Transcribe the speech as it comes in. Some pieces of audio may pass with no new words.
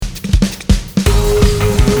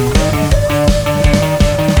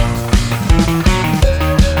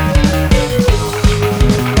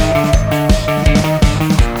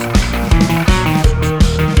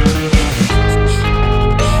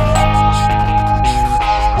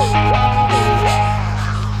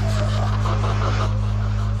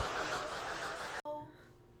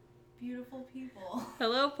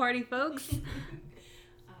Hello, party folks.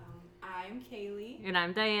 I'm Kayleigh. And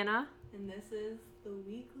I'm Diana. And this is the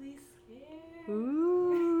Weekly Scare.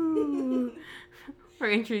 Ooh.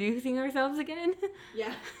 We're introducing ourselves again?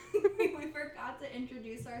 Yeah. We forgot to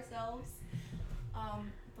introduce ourselves.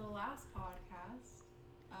 The last podcast,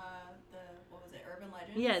 what was it, Urban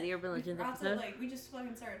Legends? Yeah, the Urban Legends episode. We just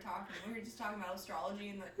fucking started talking. We were just talking about astrology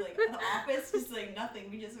and the office, just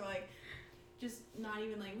nothing. We just were just not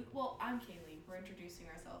even well, I'm Kayleigh. We're introducing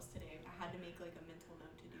ourselves today. I had to make a mental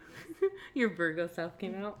note to do this. Your Virgo self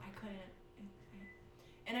came out. I couldn't.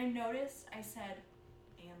 And I noticed I said,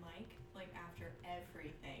 and after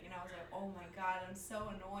everything. And I was like, oh my god, I'm so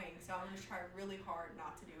annoying. So I'm going to try really hard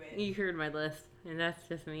not to do it. You heard my list, and that's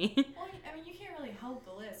just me. Well, I mean, you can't really help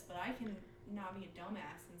the list, but I can not be a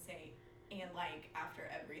dumbass and say, and after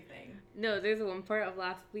everything. No, there's one part of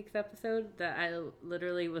last week's episode that I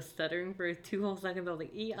literally was stuttering for 2 whole seconds. I was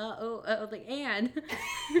like, I was like, and.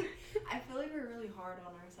 I feel like we're really hard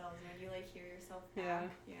on ourselves when you hear yourself back.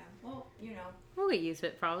 Yeah. Well, We'll get used to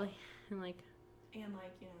it probably. In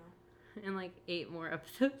in 8 more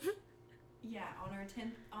episodes. Yeah, on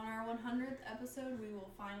our 100th episode, we will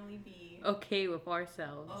finally be okay with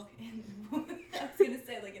ourselves. Okay. I was gonna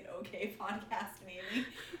say an okay podcast, maybe.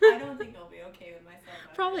 I don't think I'll be okay with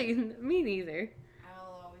myself. Probably me neither.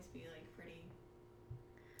 I'll always be pretty.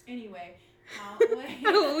 Anyway,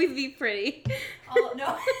 I'll always be pretty.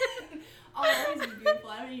 No, I'll always be beautiful.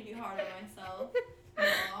 I don't need to be hard on myself. No,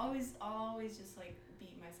 I'll always just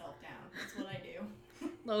beat myself down. That's what I do.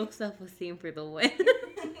 Low self-esteem for the win.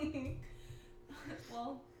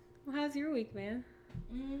 Well, how's your week, man?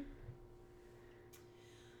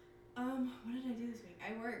 What did I do this week?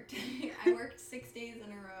 I worked. I worked 6 days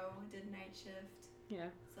in a row. Did night shift. Yeah.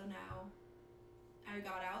 So now, I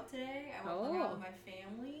got out today. I went out with my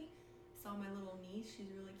family. Saw my little niece.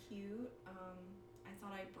 She's really cute. I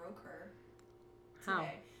thought I broke her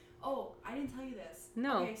today. How? Oh, I didn't tell you this.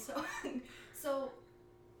 No. Okay, so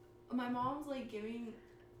my mom's giving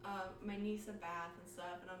my niece a bath and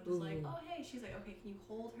stuff, and I'm just oh hey. She's like, okay, can you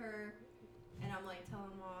hold her? And I'm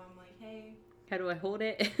telling mom hey. How do I hold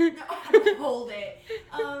it? No, how do I hold it?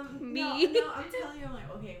 Me. No, I'm telling you,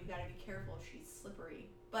 I'm okay, we gotta be careful. She's slippery.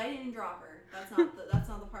 But I didn't drop her. That's not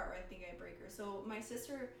the part where I think I break her. So my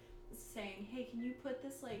sister is saying, hey, can you put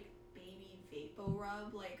this baby Vapo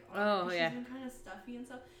rub on her? She's been kind of stuffy and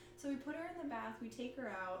stuff. So we put her in the bath. We take her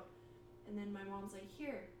out, and then my mom's like,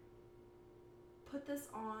 here, put this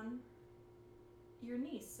on your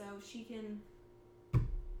niece so she can,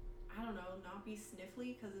 I don't know, not be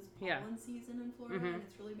sniffly because it's pollen season in Florida and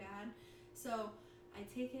it's really bad. So I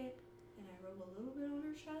take it and I rub a little bit on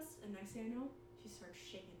her chest, and next thing I know, she starts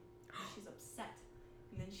shaking. And she's upset.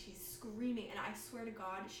 And then she's screaming, and I swear to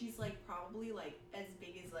God, she's probably as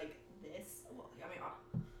big as this. Well, I mean,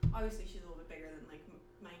 obviously she's a little bit bigger than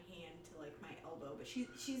my hand to my elbow, but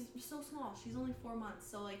she's so small. She's only 4 months,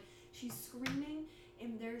 so she's screaming,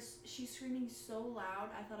 and she's screaming so loud.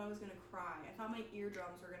 I thought I was gonna cry. I thought my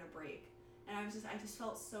eardrums were gonna break, and I just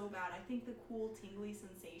felt so bad. I think the cool tingly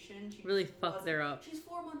sensation really fucked her up. She's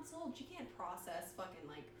 4 months old. She can't process fucking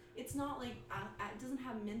it's not it doesn't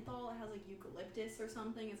have menthol. It has eucalyptus or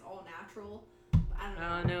something. It's all natural.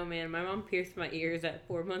 I don't know. Man. My mom pierced my ears at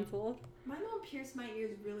 4 months old. My mom pierced my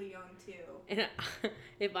ears really young too. And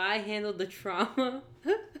if I handled the trauma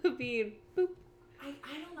of being boop. I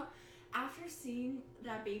don't know. After seeing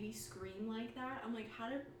that baby scream like that, I'm how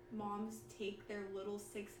did moms take their little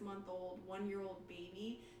 6-month-old, 1-year-old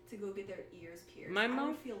baby to go get their ears pierced? I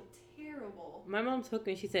would feel terrible. My mom took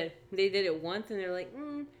me. She said they did it once, and they're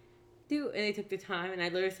do, and they took the time, and I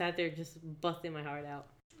literally sat there just busting my heart out.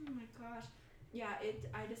 Oh my gosh. Yeah,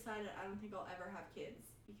 I decided I don't think I'll ever have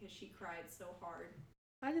kids because she cried so hard.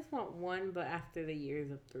 I just want one, but after the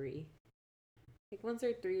years of 3. Once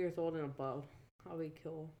they're 3 years old and above, I'll be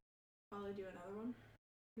cool. Probably do another one?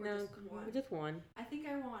 Or no, just one. I think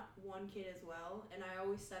I want one kid as well, and I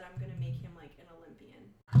always said I'm going to make him an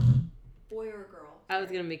Olympian. Boy or girl? Sorry. I was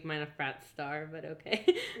going to make mine a frat star, but okay.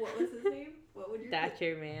 What was his name? What would your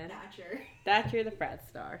Thatcher, man. Thatcher. Thatcher the frat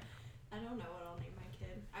star. I don't know what I'll name my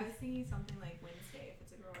kid. I was thinking something like Wednesday if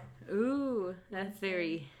it's a girl. Ooh, that's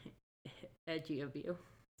very edgy of you.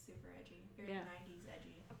 Super edgy. Very 90s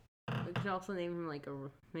edgy. We could also name him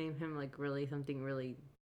really something really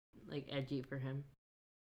edgy for him.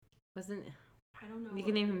 I don't know. You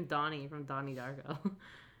can name him Donnie from Donnie Darko.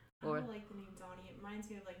 Or I don't like the name Donnie. It reminds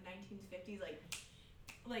me of 1950s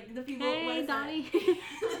the people. Hey, Donnie.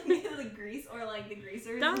 The grease or the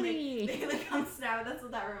greasers. Donnie. They on Snap. That's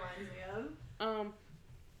what that reminds me of.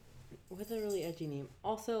 What's a really edgy name?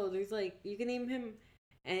 Also, there's you can name him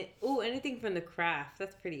And anything from The Craft.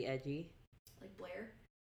 That's pretty edgy. Like Blair.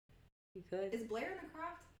 You could. Is Blair in The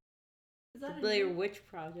Craft? Is that The Blair Witch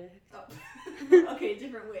Project. Oh. Okay,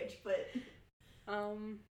 different witch, but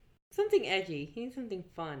something edgy. He needs something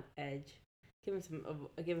fun. Edge. Give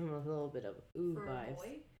him a little bit of for vibes. A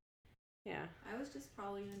boy? Yeah. I was just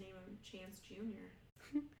probably gonna name him Chance Jr.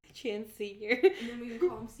 Chance Senior. And then we can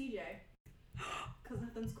call him CJ. Because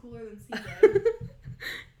nothing's cooler than CJ.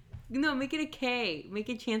 No, make it a K. Make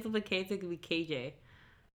it Chance with a K so it could be KJ.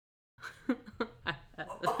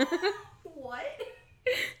 What?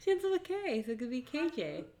 Chance with a K so it could be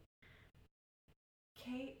KJ.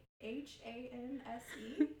 KHANSE?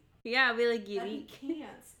 Yeah, I'll be like unique. He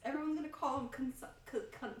can't. Everyone's gonna call him Kansa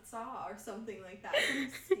or something like that.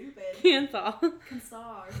 Something stupid. Kansa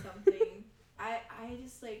or something. I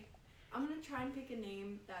just like, I'm gonna try and pick a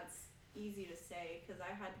name that's easy to say because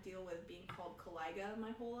I had to deal with being called Kayleigh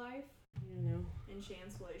my whole life. You know. And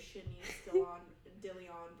Chance was Shanice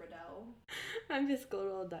Dillion Bradell. I'm just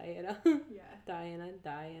good old Diana. Yeah. Diana.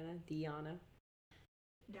 Diane.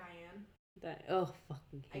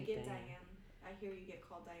 Fucking hate I get Diane. Diane. I hear you get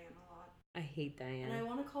called Diane a lot. I hate Diane. And I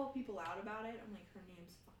want to call people out about it. I'm like, her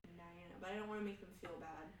name's fucking Diana, but I don't want to make them feel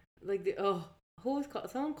bad. Like who was called?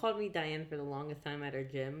 Someone called me Diane for the longest time at our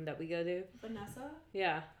gym that we go to. Vanessa?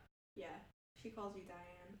 Yeah. Yeah, she calls you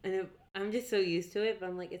Diane. And I'm just so used to it, but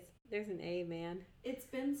I'm like, there's an A, man. It's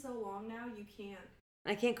been so long now,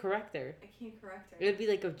 I can't correct her. I can't correct her. It would be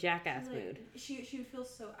like a jackass mood. She would feel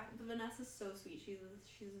so. Vanessa's so sweet. She's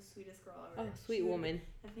the sweetest girl ever. Oh, sweet woman.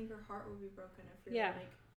 I think her heart would be broken if we were like,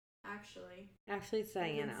 actually, it's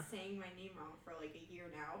Diana. I've been saying my name wrong for like a year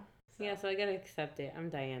now. So. Yeah, so I gotta accept it. I'm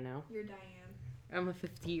Diane now. You're Diane. I'm a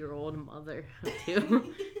 50-year-old mother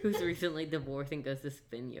too, who's recently divorced and goes to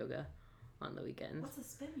spin yoga on the weekends. What's a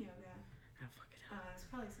spin yoga? I don't fucking know. It's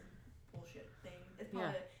probably some bullshit thing. It's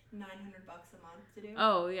probably $900 a month to do.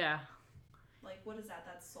 Oh yeah. Like what is that?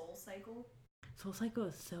 That's Soul Cycle. Soul Cycle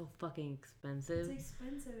is so fucking expensive. It's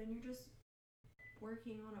expensive, and you're just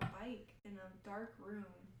working on a bike in a dark room.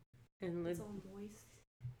 And it's all moist.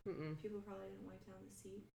 People probably didn't wipe down the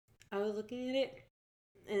seat. I was looking at it,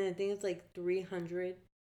 and I think it's like 300,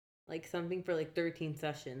 like something for like 13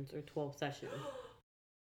 sessions or 12 sessions.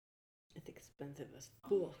 It's expensive as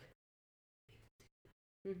fuck.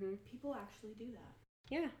 People actually do that.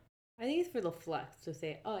 Yeah. I think it's for the flex to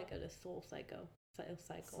say, I go to Soul Psycho.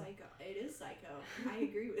 Psycho. It is psycho. I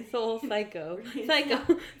agree with Soul you. Psycho.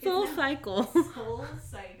 Soul Cycle. Soul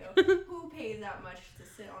Psycho. Who pays that much to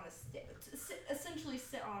sit on essentially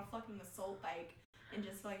sit on a fucking assault bike and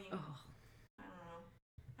just fucking... Oh. I don't know.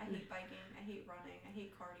 I hate biking. I hate running. I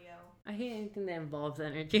hate cardio. I hate anything that involves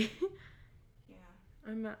energy.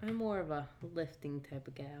 Yeah. I'm more of a lifting type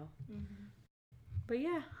of gal. But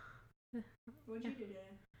yeah. What'd you do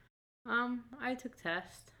today? I took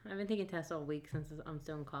tests. I've been taking tests all week since I'm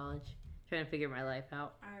still in college, trying to figure my life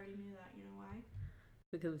out. I already knew that. You know why?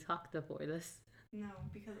 Because we talked before this. No,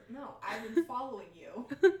 I've been following you,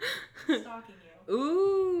 stalking you.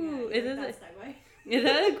 Ooh, yeah, segue? Is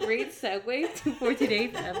that a great segue for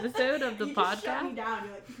today's episode of the podcast? Just shut me down.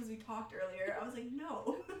 You're like, because we talked earlier. I was like,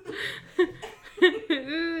 no.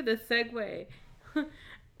 Ooh, the segue.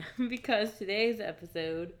 Because today's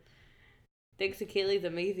episode, thanks to Kayleigh's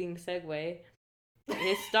amazing segue,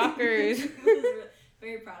 is Stalkers.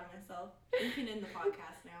 Very proud of myself. You can end the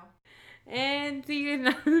podcast now. And see you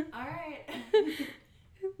now. Alright.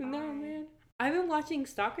 Man. I've been watching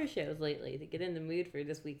stalker shows lately to get in the mood for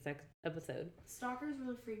this week's episode. Stalkers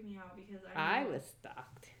really freak me out because I was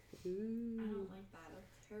stalked. Ooh. I don't like that. It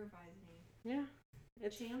terrifies me. Yeah.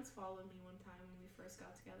 Chance followed me one time when we first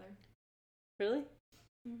got together. Really?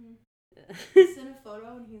 He sent a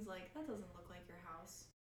photo and he's like, that doesn't look like your house.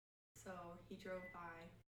 So he drove by.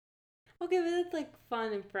 Okay, but that's like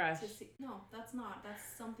fun and fresh. No, that's not. That's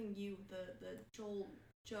something the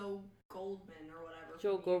Joe Goldman or whatever.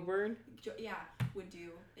 Joe Goldberg? Would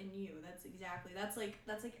do. And that's like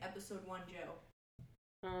episode 1 Joe.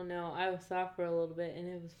 Oh no, I was soft for a little bit and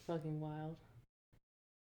it was fucking wild.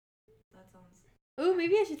 That sounds... Ooh,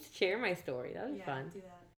 maybe I should share my story. That was fun. Do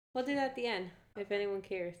that. We'll do that at the end, if anyone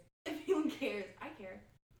cares. If anyone cares. I care.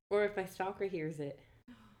 Or if my stalker hears it.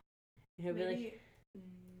 He'll be like...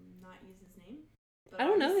 not use his name? But I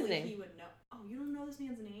don't know his name. He would know. Oh, you don't know this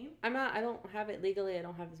man's name? I don't have it legally. I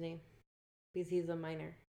don't have his name. Because he's a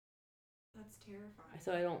minor. That's terrifying.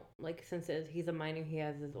 So I don't, since he's a minor, he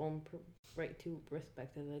has his own right to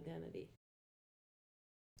respect his identity.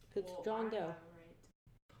 It's John Doe. I have a right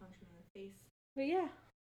to punch him in the face. But yeah.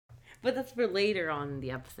 But that's for later on in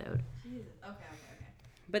the episode. Jesus. Okay.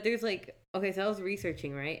 But there's so I was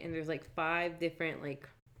researching, right? And there's 5 different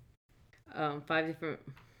 5 different.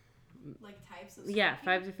 Like types of. Yeah,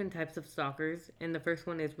 Stalking? 5 different types of stalkers, and the first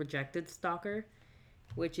one is rejected stalker,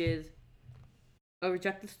 which is a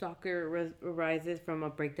rejected stalker arises from a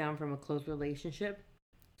breakdown from a close relationship.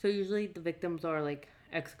 So usually the victims are like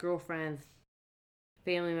ex-girlfriends,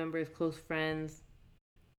 family members, close friends,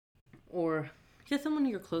 or just someone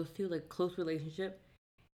you're close to, like close relationship,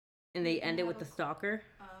 and they end it with the stalker.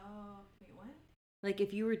 Oh, wait, what? Like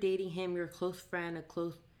if you were dating him, you're a close friend, a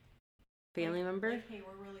close family member. Like, hey,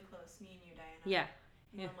 we're really close, me and you, Diana. Yeah.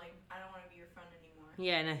 And I'm like, I don't want to be your friend anymore.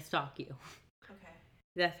 Yeah, and I stalk you. Okay.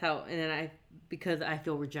 That's how, and then because I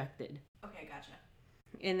feel rejected. Okay, gotcha.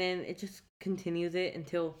 And then it just continues it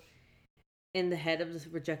until in the head of this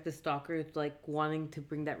rejected stalker is like wanting to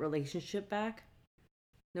bring that relationship back.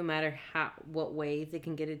 No matter what ways they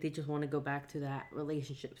can get it, they just want to go back to that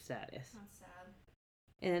relationship status. That's sad.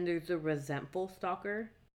 And then there's the resentful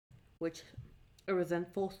stalker, which a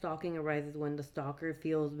resentful stalking arises when the stalker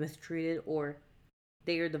feels mistreated or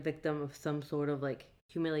they are the victim of some sort of like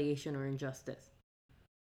humiliation or injustice.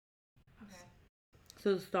 Okay.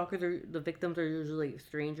 So the victims are usually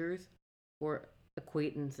strangers or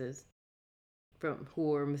acquaintances from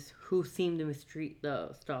who seem to mistreat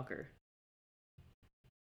the stalker.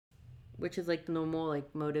 Which is like the normal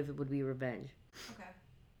like motive would be revenge. Okay.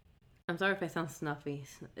 I'm sorry if I sound snuffy.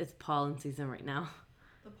 It's pollen season right now.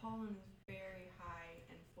 The pollen is very high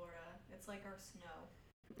in Florida. It's like our snow.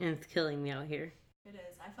 And it's killing me out here. It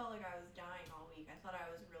is. I felt like I was dying all week. I thought I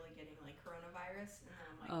was really getting like coronavirus, and then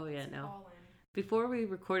I'm like, oh yeah, no. Pollen. Before we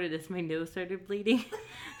recorded this, my nose started bleeding.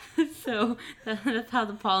 So that's how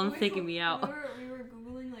the pollen's taking me out. We were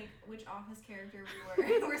Googling like which Office character we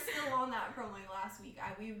were. We're still on that from like last week.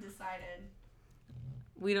 We've decided.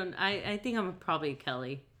 We don't. I think I'm probably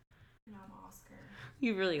Kelly. And I'm Oscar.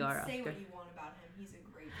 You really are Say Oscar. what you want about him. He's a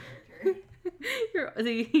great character.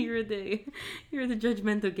 you're the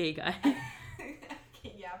judgmental gay guy.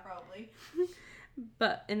 Yeah, probably.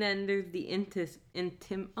 But and then there's the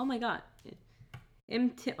oh my god.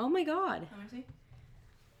 Oh my god. Let me see.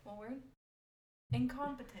 One word.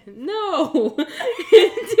 Incompetent. No.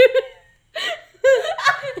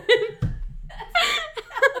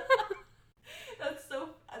 That's so.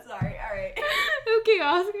 Sorry. All right. Okay,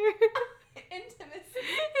 Oscar. Intimacy.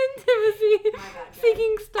 My bad,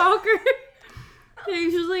 seeking guys. stalker. They're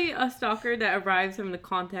usually a stalker that arrives from the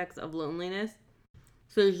context of loneliness.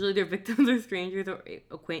 So usually their victims are strangers or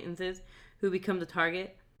acquaintances who become the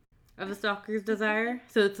target of the stalker's desire.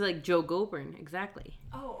 So it's like Joe Goburn, exactly.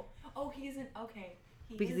 Oh, he isn't. Okay.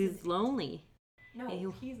 Because he's lonely. No,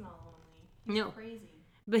 he's not lonely. He's crazy.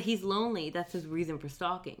 But he's lonely. That's his reason for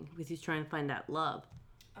stalking. Because he's trying to find that love.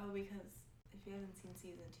 Oh, because if you haven't seen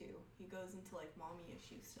season 2, he goes into like mommy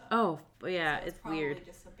issue stuff. Oh, yeah, so it's probably weird.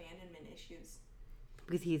 Just abandonment issues.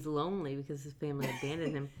 Because he's lonely because his family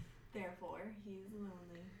abandoned him. Therefore, he's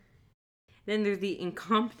lonely. Then there's the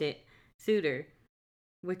incompetent suitor,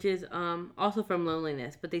 which is also from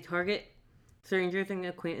loneliness, but they target strangers and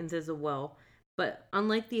acquaintances as well. But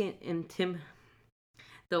unlike the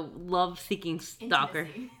love-seeking stalker,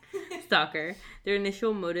 their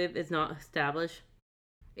initial motive is not established.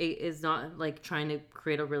 It is not like trying to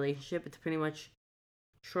create a relationship. It's pretty much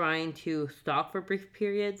trying to stalk for brief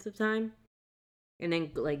periods of time, and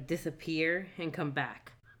then like disappear and come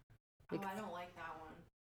back. Like, I don't like that one.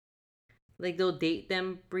 Like they'll date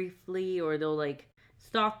them briefly, or they'll like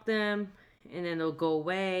stalk them, and then they'll go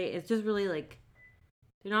away. It's just really like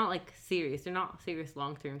they're not like serious. They're not serious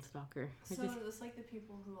long-term stalker. So it's like the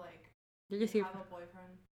people who like they're just have a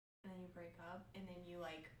boyfriend and then you break up and then you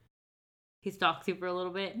like he stalks you for a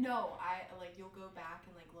little bit. No, you'll go back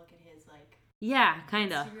and like look at his like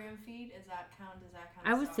kind of Instagram feed. Does that count?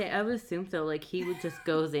 I would assume so. Like he would just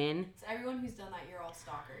goes in. So everyone who's done that, you're all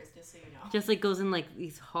stalkers, just so you know. Just like goes in like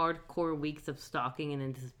these hardcore weeks of stalking and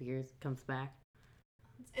then disappears, comes back.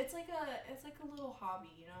 It's like a little hobby,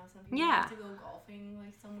 you know. Some people like to go golfing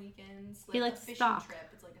like some weekends. Like he likes a fishing stalk. trip.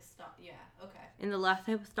 It's like a stalk. Yeah. Okay. And the last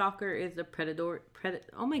type of stalker is the predator.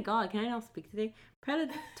 Oh my god, can I not speak today?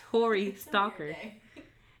 Predatory stalker.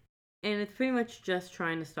 And it's pretty much just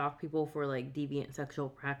trying to stalk people for like deviant sexual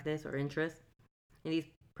practice or interest. And these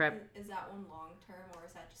Is that one long term, or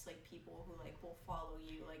is that just like people who like will follow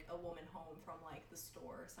you, like a woman home from like the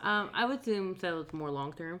store or something? I would assume so. It's more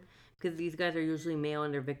long term because these guys are usually male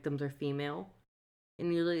and their victims are female,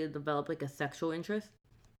 and usually they develop like a sexual interest.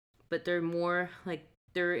 But they're more like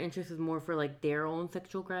their interest is more for like their own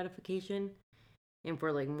sexual gratification, and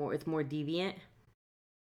for like more it's more deviant.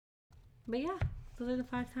 But yeah, those are the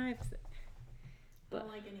 5 types. But, I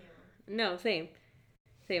don't like any of them. No, same.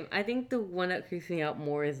 I think the one that creeps me out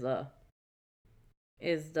more is the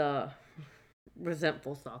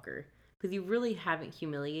resentful stalker because you really haven't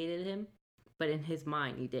humiliated him, but in his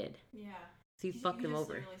mind you did. Yeah. So you fucked him just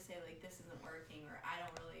over. literally say like this isn't working or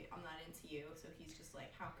I'm not into you. So he's just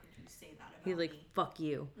like, how could you say that about He's like, me? fuck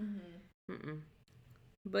you. Mm-hmm. Mm-mm.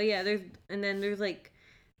 But yeah, there's like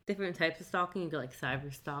different types of stalking. You can like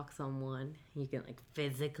cyber stalk someone. You can like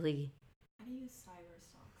physically. How do you cyber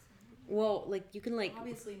stalk someone? Well, like you can like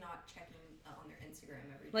obviously not checking on their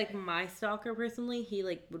Instagram every day. like my stalker personally, he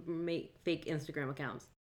like would make fake Instagram accounts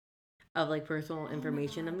of like personal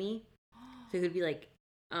information of me. So it could be like,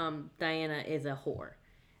 Diana is a whore,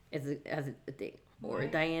 as a thing, or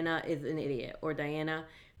Diana is an idiot, or Diana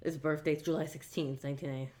is birthday's July 16th,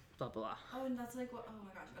 1990, blah blah. Oh, and that's like what? Oh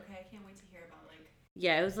my gosh. Okay, I can't wait to hear about like.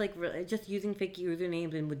 Yeah, it was like really just using fake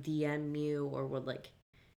usernames and would DM you or would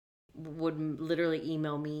literally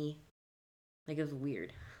email me. Like it was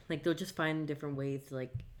weird. Like they'll just find different ways to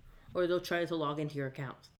like, or they'll try to log into your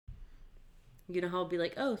accounts. You know how it'll be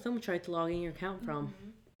like, oh, someone tried to log in your account from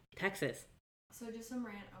Texas. So just some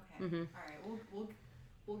rant. Okay. Mm-hmm. All right.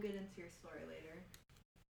 We'll get into your story later.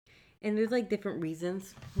 And there's like different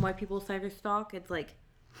reasons why people cyber stalk. It's like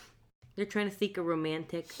they're trying to seek a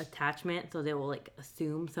romantic attachment, so they will like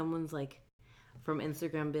assume someone's like from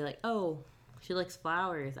Instagram and be like, oh, she likes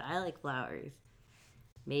flowers. I like flowers.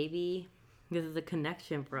 Maybe this is a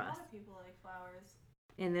connection for us. A lot of people like flowers.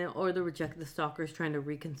 And then, or the stalkers trying to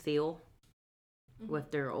reconcile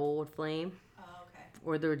with their old flame. Oh, okay.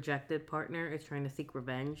 Or the rejected partner is trying to seek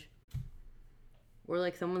revenge. Or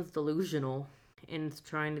like someone's delusional and is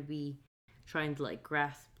trying to like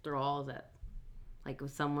grasp straws at like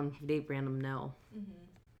with someone they random know. Mm-hmm.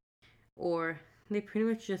 Or they pretty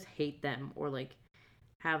much just hate them or like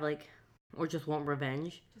have like or just want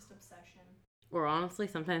revenge. Just obsession. Or honestly,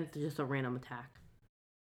 sometimes it's just a random attack.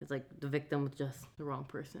 It's like the victim was just the wrong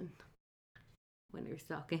person when you're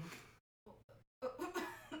stalking.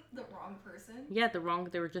 The wrong person? Yeah, they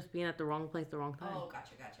were just being at the wrong place, the wrong time. Oh,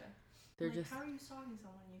 gotcha. They're like, just. How are you stalking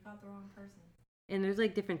someone? You got the wrong person. And there's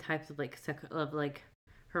like different types of like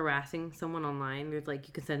harassing someone online. There's like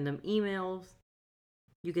you can send them emails,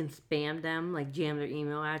 you can spam them, like jam their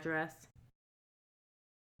email address,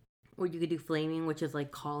 or you could do flaming, which is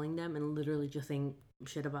like calling them and literally just saying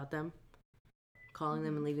shit about them, calling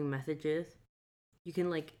them and leaving messages. You can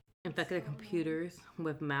like infect their computers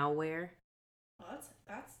with malware. Well,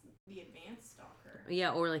 that's the advanced stalker.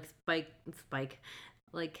 Yeah, or like spike,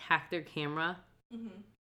 like hack their camera. Mm-hmm.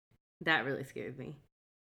 That really scares me.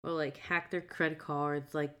 Or like hack their credit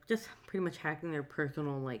cards, like just pretty much hacking their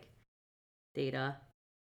personal like data.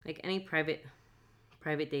 Like any private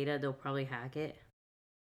data, they'll probably hack it.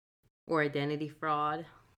 Or identity fraud.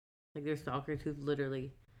 Like there's stalkers who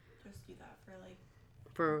literally just do that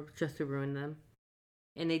for just to ruin them.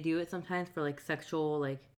 And they do it sometimes for like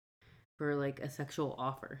sexual for like a sexual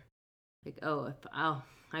offer. Like,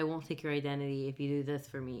 I won't take your identity if you do this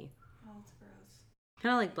for me. Oh, that's gross.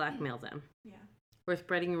 Kind of like blackmail them. Yeah. Or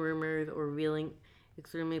spreading rumors or revealing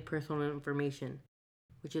extremely personal information,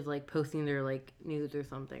 which is like posting their like news or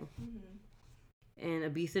something. Mm-hmm. And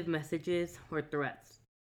abusive messages or threats.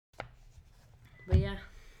 But yeah.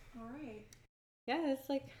 All right. Yeah,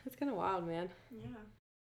 it's kind of wild, man. Yeah.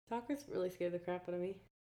 Stalkers really scared the crap out of me.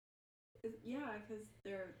 Yeah, because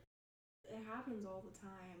it happens all the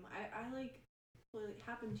time. I like it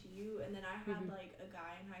happened to you, and then I had like a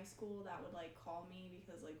guy in high school that would like call me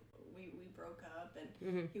because like we broke up,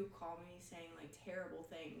 and he would call me saying like terrible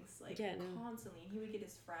things like constantly, and he would get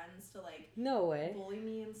his friends to like bully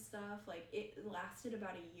me and stuff. Like it lasted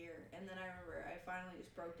about a year, and then I remember I finally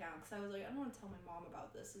just broke down because I was like, I don't want to tell my mom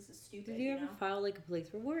about this. This is stupid. Did you ever file like a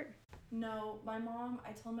police report? No, I told my mom,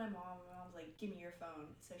 and my mom's like, give me your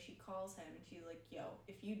phone. So she calls him, and she's like, yo,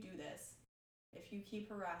 if you do this, if you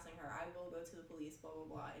keep harassing her, I will go to the police, blah, blah,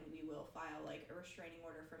 blah, and we will file, like, a restraining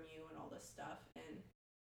order from you and all this stuff. And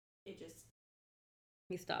it just...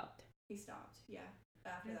 He stopped. Yeah.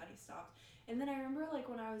 After that, he stopped. And then I remember, like,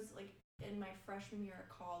 when I was, like, in my freshman year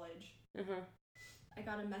at college, I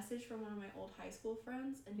got a message from one of my old high school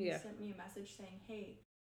friends, and he sent me a message saying, hey,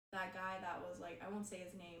 that guy that was, like, I won't say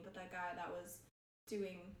his name, but that guy that was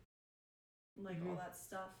doing, like, all that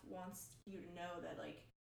stuff wants you to know that, like,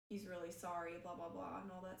 he's really sorry, blah, blah, blah,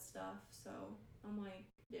 and all that stuff. So I'm like,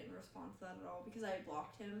 didn't respond to that at all because I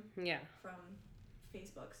blocked him from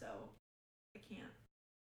Facebook, so I can't.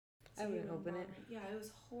 I wouldn't open it. Yeah, it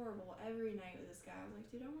was horrible. Every night with this guy, I was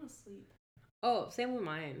like, dude, I want to sleep. Oh, same with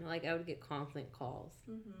mine. Like, I would get constant calls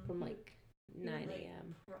from like 9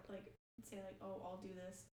 a.m. Like, say, like, oh, I'll do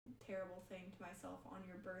this terrible thing to myself on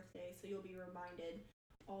your birthday, so you'll be reminded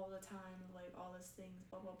all the time, like all these things,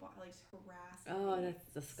 blah blah blah, like harassing Oh, me. that's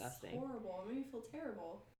disgusting. It's horrible. It made me feel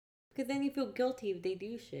terrible. Because then you feel guilty if they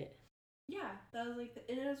do shit. Yeah, that was like,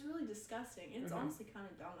 and it was really disgusting. And it's honestly kind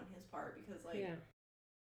of dumb on his part because, like, yeah.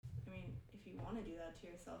 I mean, if you want to do that to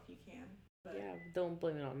yourself, you can. But yeah, don't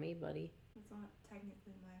blame it on me, buddy. It's not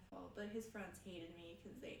technically my fault. But his friends hated me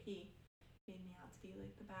because he made me out to be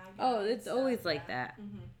like the bad guy. Oh, it's always like that.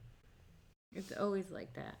 Mm-hmm. It's always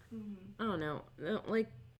like that. Mm-hmm. I don't know. Like,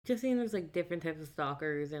 just seeing there's like different types of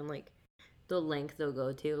stalkers and like the length they'll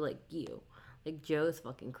go to. Like you. Like Joe's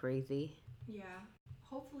fucking crazy. Yeah.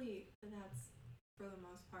 Hopefully that's for the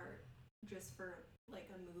most part just for like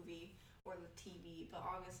a movie or the TV, but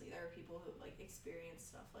obviously there are people who like experience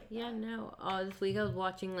stuff like that. Yeah, no. This week I was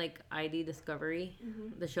watching like ID Discovery,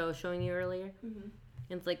 the show I was showing you earlier. Mm-hmm.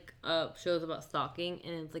 And it's like shows about stalking,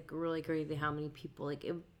 and it's like really crazy how many people like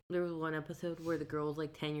there was one episode where the girl was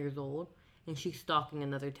like 10 years old and she's stalking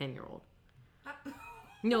another 10-year-old.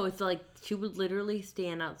 No, it's like she would literally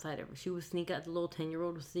stand outside of her. She would sneak out, the little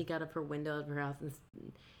 10-year-old would sneak out of her window of her house and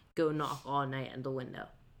go knock all night at the window.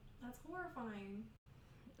 That's horrifying.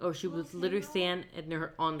 Or she would literally stand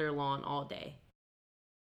on their lawn all day.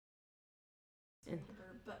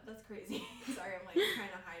 But that's crazy. Sorry, I'm like trying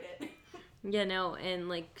to hide it. Yeah, no, and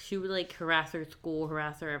like she would like harass her at school,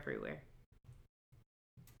 harass her everywhere.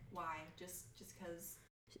 Why? Just because?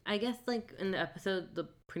 I guess like in the episode,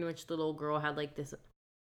 pretty much the little girl had like this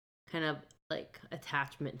kind of like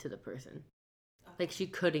attachment to the person. Okay. Like she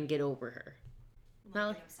couldn't get over her.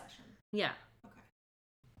 Like an obsession. Yeah. Okay.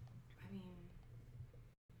 I mean,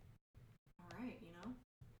 all right, you know.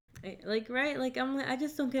 I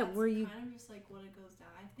just don't get where you. Kind of just like when it goes down.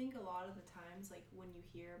 I think a lot of the times, like when you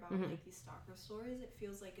hear about like these stalker stories, it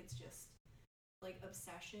feels like it's just like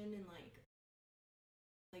obsession and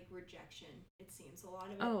like rejection. It seems a lot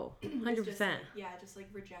of it. Oh, 100%. Just like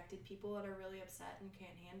rejected people that are really upset and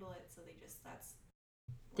can't handle it, so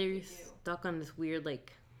they're stuck on this weird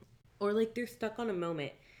or like they're stuck on a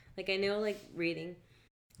moment. Like I know like reading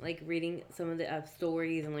some of the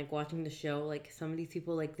stories and like watching the show, like some of these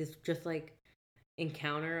people like this just like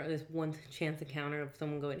encounter this one chance encounter of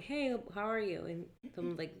someone going, hey, how are you, and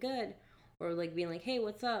someone's like good, or like being like, hey,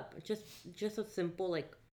 what's up, just a simple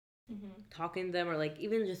like talking to them, or like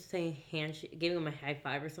even just saying handshake, giving them a high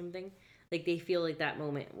five or something, like they feel like that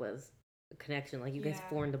moment was a connection, like you guys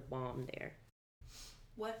formed a bond there.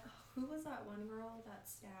 Who was that one girl that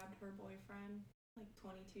stabbed her boyfriend like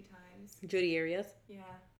 22 times? Jodi Arias? Yeah.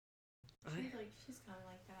 She's kind of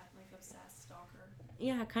like that, like obsessed stalker.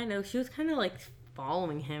 Yeah, kind of. She was kind of like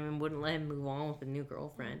following him and wouldn't let him move on with a new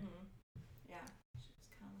girlfriend. Yeah, she was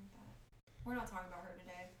kind of like that. We're not talking about her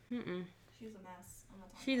today. She's a mess. I'm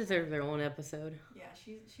not talking. She deserves her own episode. Yeah,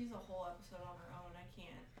 she's a whole episode on her own. I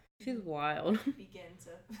can't. She's wild. Begin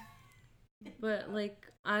to. But like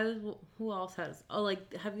who else has? Oh,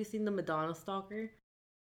 like have you seen the Madonna stalker?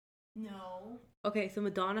 No. Okay, so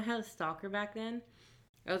Madonna had a stalker back then.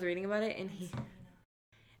 I was reading about it, and Selena.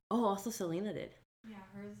 Oh, also Selena did. Yeah,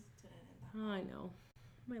 hers didn't end that. Oh, I know.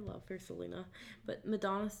 My love for Selena. But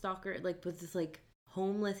Madonna's stalker like was this like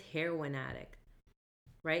homeless heroin addict,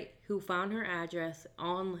 right? Who found her address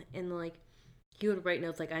and like he would write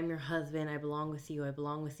notes like, I'm your husband, I belong with you, I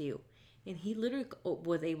belong with you. And he literally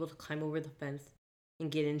was able to climb over the fence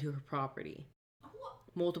and get into her property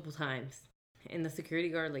multiple times. And the security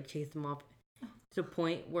guard like chased him off to the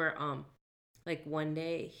point where like one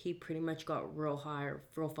day he pretty much got real high or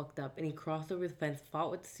real fucked up, and he crossed over the fence,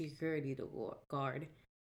 fought with the security guard,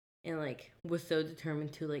 and like was so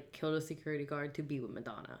determined to like kill the security guard to be with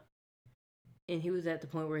Madonna. And he was at the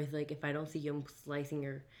point where he's like, if I don't see you, I'm slicing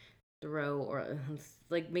your throat, or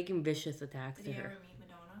like making vicious attacks to her. Did you ever meet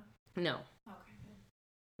Madonna? No. Okay, good.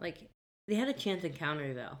 Like they had a chance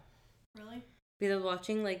encounter though. Really? Because I was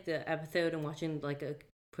watching like the episode and watching like a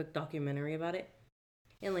quick documentary about it.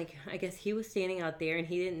 And like I guess he was standing out there and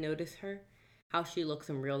he didn't notice her, how she looks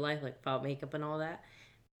in real life, like without makeup and all that,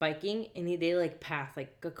 biking, and they like passed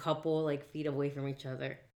like a couple like feet away from each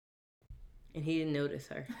other. And he didn't notice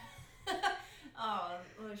her. Oh,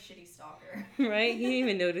 what a shitty stalker. Right? He didn't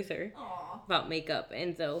even notice her. Aww. Without makeup.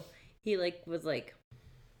 And so he like was like,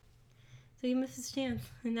 so he missed his chance.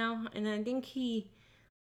 And I think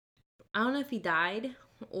I don't know if he died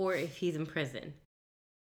or if he's in prison.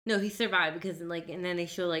 No, he survived because like, and then they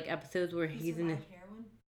show like episodes where he's in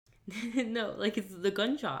heroin. No, like it's the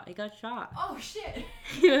gunshot. He got shot. Oh shit!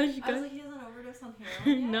 I was like, he doesn't overdose on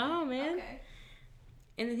heroin yet? No, man. Okay.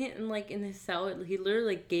 And then like in his cell, he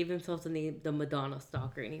literally like, gave himself the name the Madonna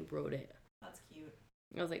Stalker, and he wrote it. That's cute.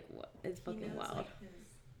 I was like, what? It's fucking wild.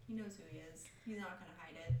 He knows who he is. He's not gonna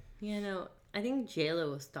hide it. Yeah, no. I think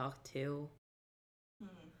JLo was stalked too.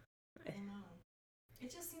 I don't know.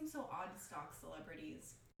 It just seems so odd to stalk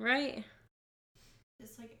celebrities. Right?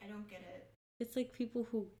 It's like, I don't get it. It's like people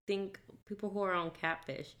who are on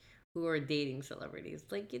Catfish who are dating celebrities.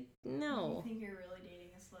 Like, no. You think you're really dating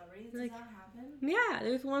a celebrity? Does Like, that happen? yeah,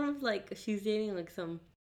 there's one of like, she's dating like some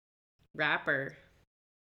rapper.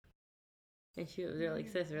 And they're like,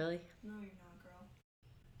 sis, really? No, you're not, girl.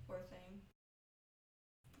 Poor thing.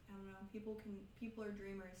 I don't know. People are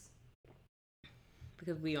dreamers.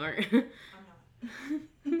 Because we aren't. I'm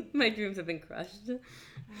not. My dreams have been crushed.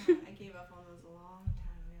 I gave up on those a long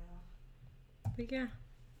time ago. But yeah,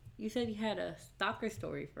 you said you had a stalker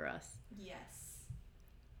story for us. Yes,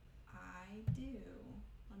 I do.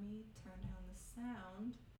 Let me turn down the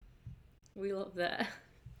sound We love that.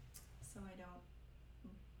 so I don't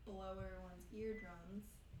blow everyone's eardrums.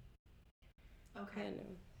 Okay. I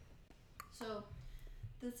know. So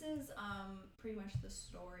this is pretty much the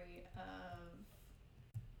story of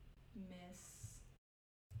Miss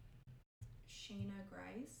Shayna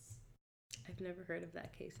Grice. I've never heard of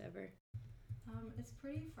that case ever. It's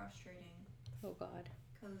pretty frustrating Oh God.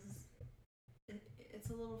 because it's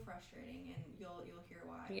a little frustrating, and you'll hear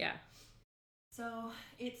why. Yeah. So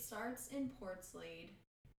it starts in Portslade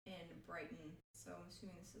in Brighton. So I'm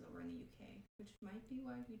assuming this is over in the UK, which might be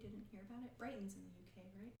why we didn't hear about it. Brighton's in the UK,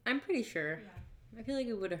 right? I'm pretty sure. Yeah. I feel like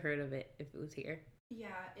we would have heard of it if it was here.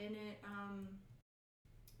 Yeah, and it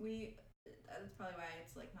that's probably why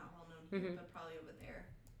it's like not well known here, but probably over there.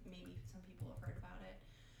 Maybe some people have heard about it.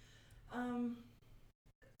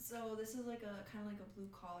 So this is like a kind of like a blue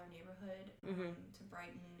collar neighborhood to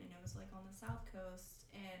Brighton, and it was like on the south coast.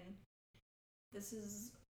 And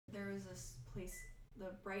there was this place,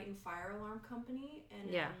 the Brighton Fire Alarm Company, and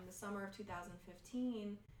in the summer of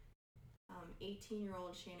 2015,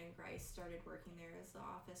 18-year-old Shannon Grice started working there as the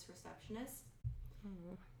office receptionist.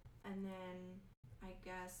 And then I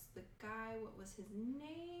guess the guy, what was his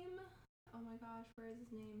name? Oh my gosh, where is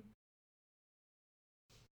his name?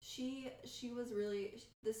 She was really,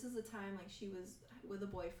 this is the time like she was with a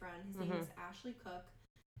boyfriend. His name is Ashley Cook.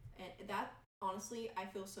 And that, honestly, I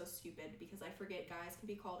feel so stupid because I forget guys can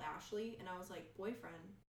be called Ashley, and I was like, boyfriend,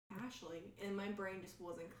 Ashley, and my brain just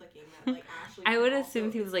wasn't clicking that like Ashley. I would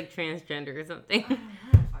assume he was like transgender or something. I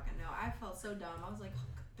don't fucking know. I felt so dumb. I was like,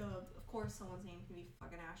 duh, of course someone's name can be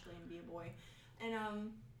fucking Ashley and be a boy.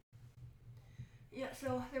 And yeah,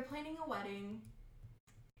 so they're planning a wedding,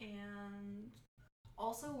 and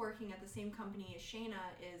also working at the same company as Shayna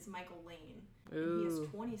is Michael Lane. And he is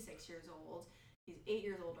 26 years old. He's 8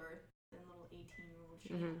 years older than little 18-year-old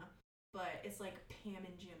Shayna. But it's like Pam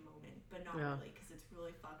and Jim moment, but not really, because it's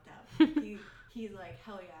really fucked up. He's like,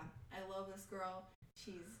 hell yeah, I love this girl.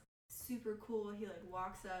 She's super cool. He like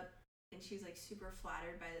walks up, and she's like super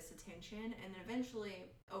flattered by this attention. And then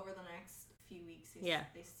eventually, over the next few weeks,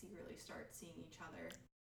 they secretly start seeing each other.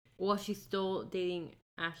 Well, she's still dating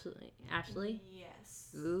Ashley? Yes.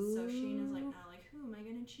 Ooh. So Shayna's like, now, like, who am I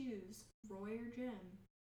going to choose? Roy or Jim?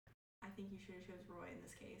 I think you should have chose Roy in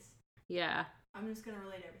this case. Yeah. I'm just going to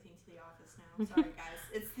relate everything to The Office now. Sorry, guys.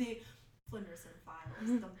 It's the Flinderson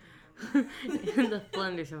Files. Dum, dum, dum. The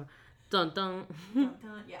Flinderson. Dun dun. Dun,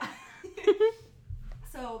 dun. Yeah.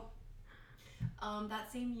 So,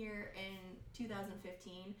 that same year in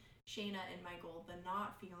 2015, Shayna and Michael, the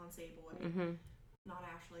not fiance boy, not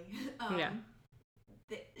Ashley,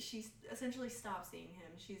 she essentially stopped seeing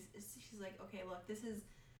him. She's like, okay, look, this is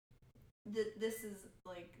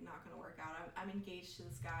like not gonna work out. I'm engaged to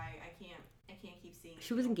this guy. I can't keep seeing him.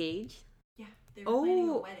 She was engaged? Yeah, they were planning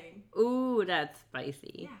a wedding. Ooh, that's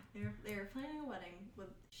spicy. Yeah, they were planning a wedding with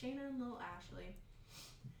Shayna and little Ashley.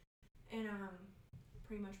 And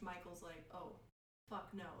pretty much Michael's like, oh, fuck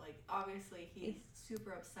no. Like, obviously he's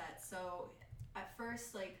super upset. So at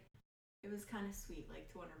first, like, it was kind of sweet,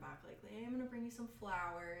 like, to win her back. Like, hey, I'm gonna bring you some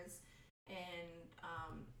flowers. And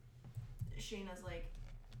Shayna's like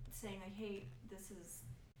saying like, hey, this is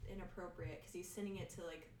inappropriate, because he's sending it to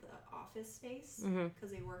like the office space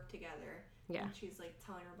because they work together. Yeah. And she's like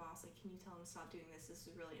telling her boss, like, can you tell him to stop doing this? This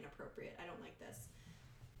is really inappropriate. I don't like this.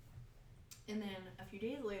 And then a few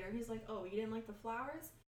days later, he's like, oh, you didn't like the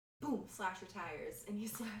flowers? Boom, slash your tires. And he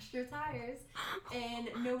slashed her tires. And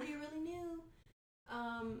nobody really knew.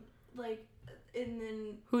 Like, and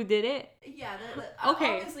then... Who did it? Yeah,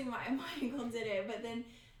 okay. Obviously Michael did it, but then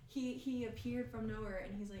he appeared from nowhere,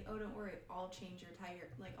 and he's like, oh, don't worry, I'll change your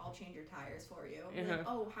tires for you. Like,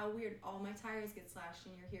 oh, how weird, all my tires get slashed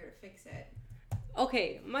and you're here to fix it.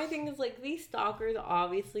 Okay, my thing is, like, these stalkers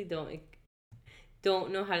obviously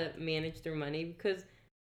don't know how to manage their money, because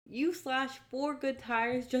You slash 4 good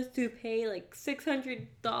tires just to pay like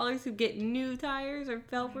 $600 to get new tires or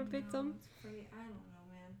Velcro fix them? It's crazy. I don't know,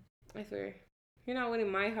 man. I swear. You're not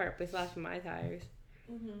winning my heart by slashing my tires.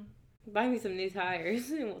 Mm-hmm. Buy me some new tires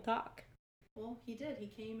and we'll talk. Well, he did. He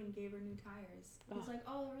came and gave her new tires. He's like,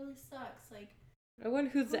 oh, it really sucks. Like, I wonder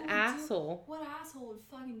who's the asshole. What asshole would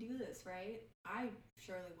fucking do this, right? I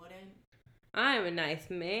surely wouldn't. I'm a nice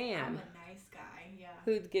man. I'm a nice guy, yeah.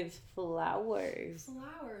 Who gives flowers?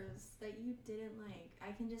 Flowers that you didn't like.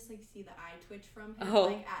 I can just like see the eye twitch from him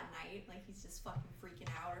like at night, like he's just fucking freaking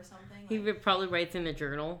out or something. Like, he probably writes in a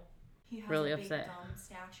journal. He has really a big upset. gum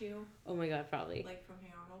statue. Oh my god, probably. Like from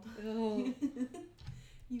Hey Arnold. Oh.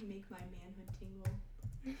 You make my manhood tingle.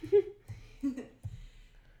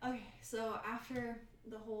 Okay, so after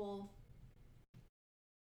the whole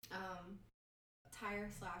tire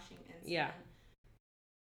slashing incident,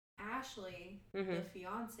 Ashley, the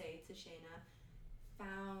fiance to Shayna,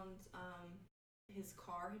 found his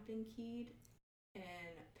car had been keyed,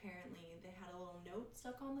 and apparently they had a little note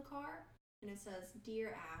stuck on the car, and it says,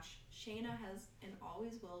 "Dear Ash, Shayna has and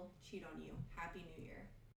always will cheat on you. Happy New Year."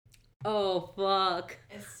 Oh, fuck.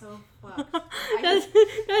 It's so fucked. Can you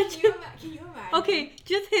imagine? Okay,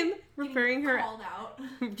 just him referring her. Called out.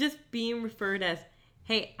 Just being referred as,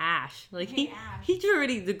 hey, Ash. Like, hey, Ash. He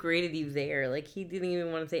already degraded you there. Like, he didn't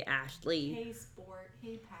even want to say Ashley. Hey, sport.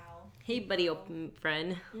 Hey, pal. Hey, buddy, open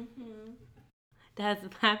friend. Mm-hmm. That's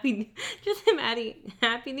just him adding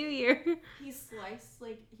Happy New Year. He sliced,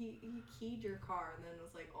 like, he keyed your car and then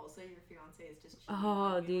was like, also your fiance is just cheating.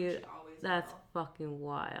 Oh, like, dude, that's fucking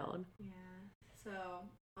wild. Yeah. So,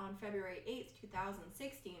 on February 8th,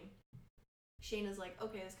 2016, Shayna's like,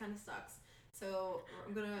 okay, this kind of sucks. So,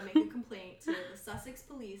 I'm going to make a complaint to the Sussex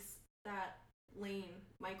police that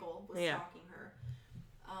Michael, was stalking her.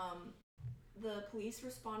 The police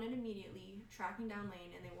responded immediately, tracking down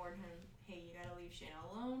Lane, and they warned him, hey, you gotta leave Shayna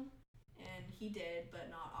alone. And he did,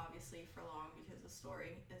 but not obviously for long because the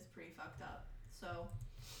story is pretty fucked up. So,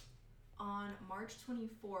 on March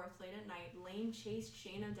 24th, late at night, Lane chased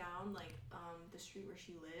Shayna down, like, the street where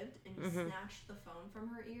she lived, and he snatched the phone from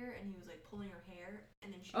her ear, and he was, like, pulling her hair,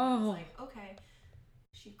 and then she was like, okay.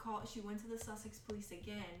 She went to the Sussex police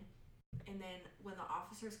again, and then when the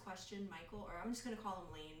officers questioned Michael, or I'm just going to call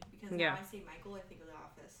him Lane, because now I say Michael, I think of The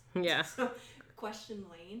Office. Yeah. So, questioned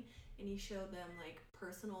Lane, and he showed them, like,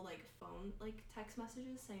 personal, like, phone, like, text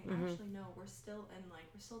messages saying, actually, no, we're still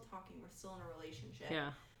talking, we're still in a relationship.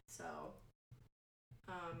 Yeah. So,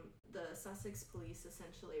 the Sussex police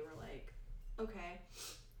essentially were like, okay,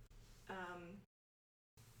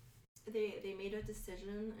 they made a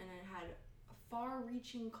decision, and it had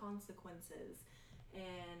far-reaching consequences,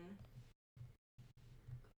 and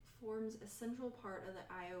forms a central part of the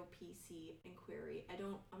IOPC inquiry.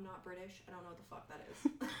 I'm not British. I don't know what the fuck that is.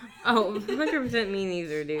 Oh, 100% me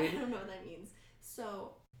neither, dude. I don't know what that means.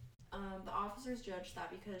 So, the officers judged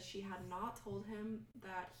that because she had not told him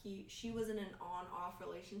that she was in an on-off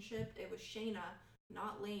relationship. It was Shayna,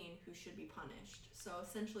 not Lane, who should be punished. So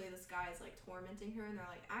essentially this guy's like tormenting her, and they're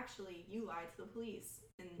like, actually, you lied to the police,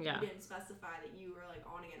 and you didn't specify that you were like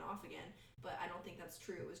on again, off again. But I don't think that's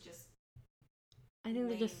true. It was just I think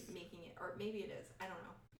they're just making it, or maybe it is. I don't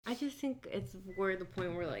know. I just think it's where the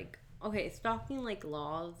point where like, okay, stalking like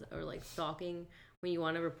laws, or like stalking when you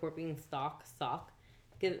want to report being stalk,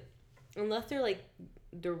 because unless they're like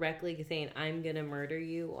directly saying, I'm gonna murder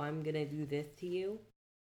you, or I'm gonna do this to you,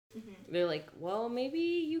 they're like, well, maybe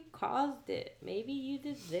you caused it, maybe you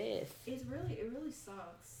did this. It really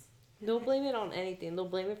sucks. They'll blame it on anything. They'll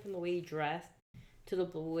blame it from the way you dress to the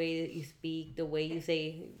way that you speak, the way you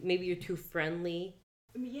say, maybe you're too friendly.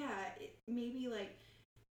 Yeah, maybe like,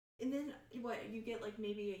 and then what, you get like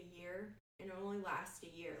maybe a year, and it only lasts a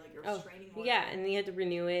year, like you're restraining order. Yeah, and you have to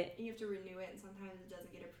renew it. And you have to renew it, and sometimes it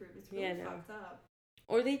doesn't get approved. It's really fucked up.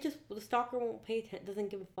 Or the stalker won't pay attention, doesn't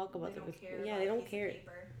give a fuck about it. They don't care. Yeah, they don't care.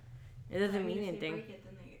 It doesn't mean anything. If they break it,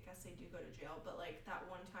 then I guess they do go to jail. But like that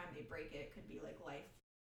one time they break it could be like life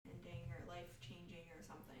ending or life changing or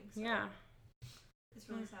something. So yeah. It's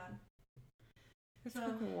really sad. It's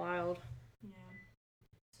fucking wild. Yeah.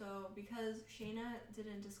 So because Shayna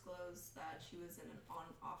didn't disclose that she was in an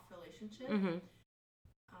on-off relationship,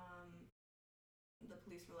 the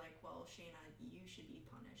police were like, well, Shayna, you should be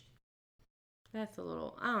punished. That's a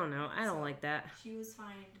little, I don't know. I don't like that. She was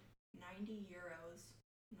fined 90 euros.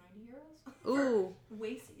 90 euros? Ooh.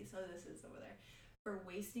 So this is over there. For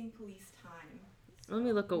wasting police time. Let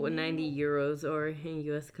me look at what 90 euros are in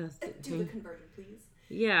U.S. custody. Do the conversion, please.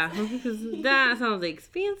 Yeah, because that sounds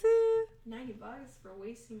expensive. $90 for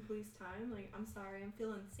wasting police time? Like, I'm sorry, I'm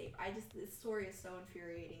feeling safe. This story is so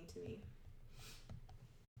infuriating to me.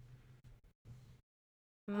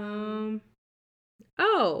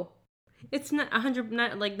 Oh, it's not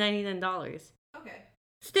 $100, like $99. Okay.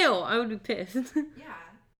 Still, I would be pissed. Yeah.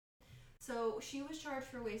 So she was charged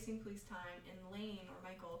for wasting police time, and Lane, or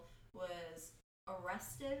Michael, was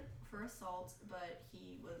arrested for assault, but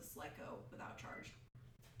he was let go without charge.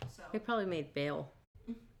 So They probably made bail.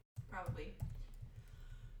 probably.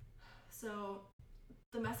 So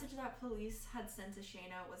the message that police had sent to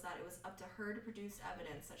Shayna was that it was up to her to produce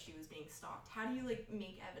evidence that she was being stalked. How do you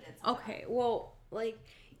make evidence of Okay, well, like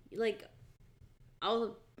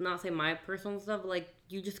I'll not say my personal stuff. Like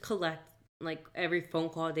you just collect like every phone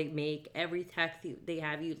call they make, every text they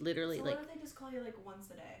have you literally So like. what if they just call you once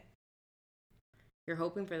a day? You're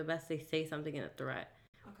hoping for the best. They say something in a threat,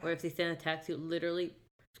 Okay. or if they send a text, you literally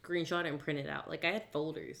screenshot it and print it out. Like I had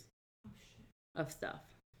folders of stuff.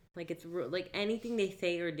 Like it's like anything they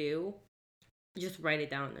say or do, just write it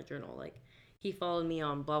down in the journal. Like he followed me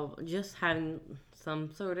on blah blah blah. Just having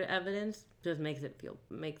some sort of evidence just makes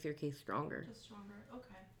your case stronger. Just stronger.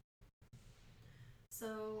 Okay.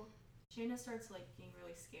 So Shayna starts getting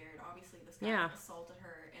really scared. Obviously, this guy assaulted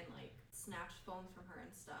her and snatched phones from her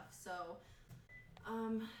and stuff. So,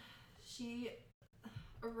 she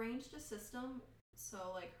arranged a system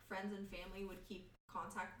so friends and family would keep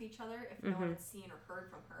contact with each other if no one had seen or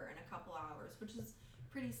heard from her in a couple hours, which is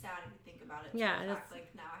pretty sad if you think about it. Yeah. The fact,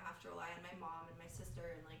 now I have to rely on my mom and my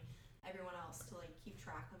sister and everyone else to keep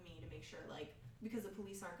track of me to make sure because the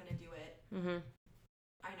police aren't gonna do it.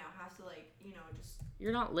 I now have to just.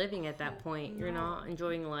 You're not living at that point. No. You're not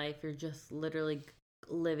enjoying life. You're just literally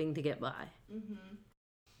living to get by.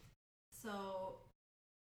 So,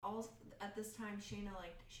 at this time, Shayna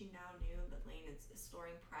she now knew that Lane is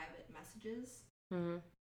storing private messages.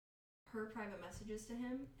 Her private messages to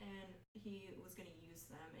him, and he was gonna use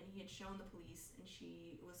them. And he had shown the police, and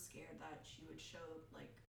she was scared that she would show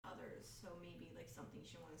others. So maybe something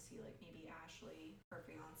she wanted to see, maybe Ashley, her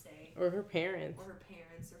fiance, or her parents,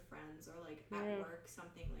 or friends, or at work,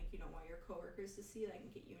 something you don't want your coworkers to see that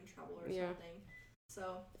can get you in trouble or something.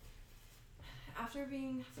 So after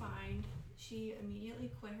being fined, she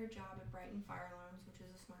immediately quit her job at Brighton Fire Alarms, which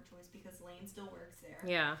is a smart choice because Lane still works there.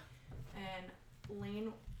 Yeah. And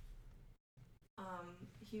Lane,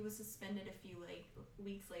 he was suspended a few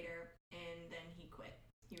weeks later, and then he quit.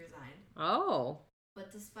 He resigned. Oh. But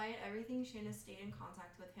despite everything, Shayna stayed in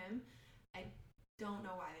contact with him. I don't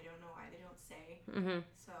know why. They don't know why. They don't say.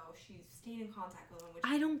 So she stayed in contact with him, which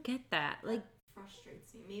I don't get that.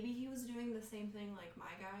 Frustrates me. Maybe he was doing the same thing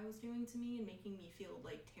my guy was doing to me and making me feel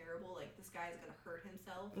terrible. This guy's gonna hurt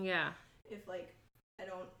himself. Yeah. If I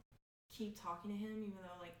don't keep talking to him, even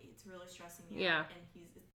though it's really stressing me out. And he's,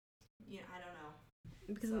 I don't know.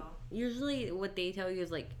 Because usually what they tell you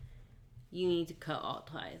is you need to cut all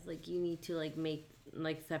ties. You need to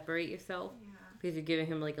make separate yourself. Yeah. Because you're giving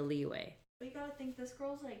him a leeway. But you gotta think this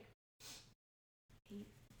girl's 8,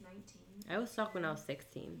 19. I was shocked when I was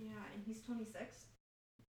 16. Yeah, and he's 26.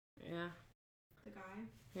 Yeah. The guy.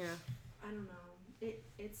 Yeah. I don't know.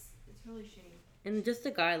 It's really shitty. And just the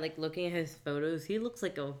guy looking at his photos, he looks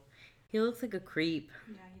like a creep.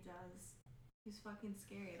 Yeah, he does. He's fucking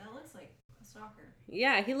scary. That looks like a stalker.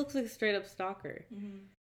 Yeah, he looks like a straight up stalker.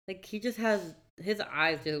 He just has his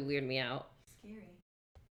eyes just weird me out. Scary.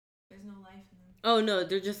 There's no life in them. Oh no,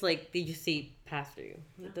 they're just they just see past you.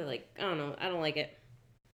 They're I don't know, I don't like it.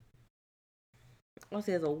 Also,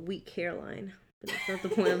 he has a weak hairline, but that's not the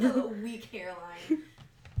point of it. A weak hairline.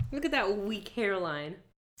 Look at that weak hairline.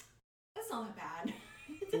 That's not that bad.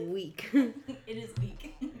 It's weak. It is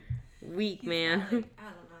weak. Weak, man. I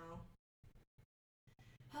don't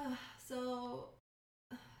know. So,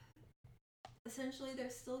 essentially, they're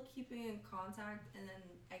still keeping in contact, and then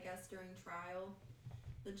I guess during trial,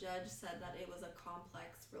 the judge said that it was a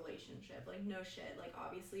complex relationship. No shit.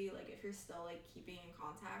 Obviously, if you're still keeping in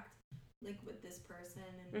contact, with this person,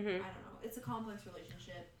 and I don't know, it's a complex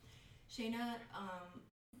relationship. Shayna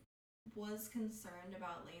was concerned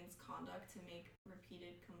about Lane's conduct to make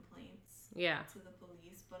repeated complaints to the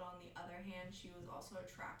police, but on the other hand, she was also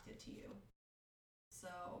attracted to you. So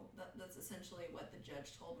that's essentially what the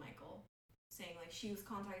judge told Michael, saying she was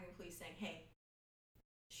contacting the police saying, hey,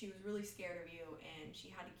 she was really scared of you and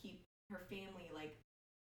she had to keep her family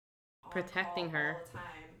protecting her all the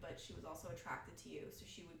time, but she was also attracted to you, so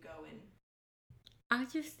she would go and. I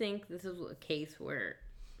just think this is a case where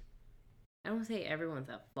I don't say everyone's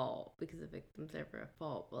at fault because the victim's ever at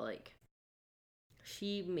fault, but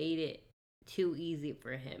she made it too easy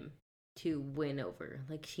for him to win over.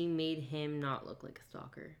 She made him not look like a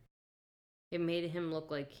stalker. It made him look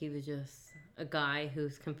like he was just a guy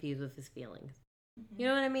who's confused with his feelings. You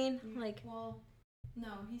know what I mean? Well,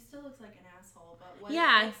 No, he still looks like an asshole. But what it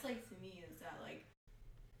Yeah, looks like to me is that like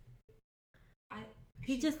I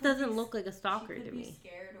he she just could be doesn't look like a she stalker could to be me.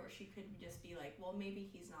 scared, or she could just be like, well, maybe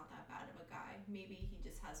he's not that bad of a guy. Maybe he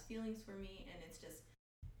just has feelings for me, and it's just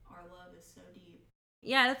our love is so deep.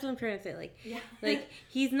 Yeah, that's what I'm trying to say. Like, Yeah.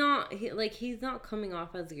 he's not coming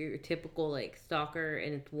off as your typical like stalker,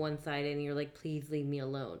 and it's one sided, and you're like, please leave me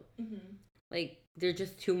alone. Mhm. Like, there's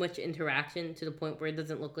just too much interaction to the point where it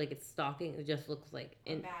doesn't look like it's stalking. It just looks like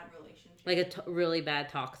A bad relationship. like a really bad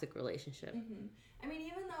toxic relationship. Mhm. I mean,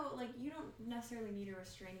 even though like you don't necessarily need a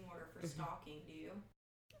restraining order for stalking, do you?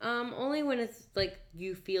 Only when it's like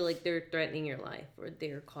you feel like they're threatening your life or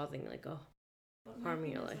they're causing like a But my harm in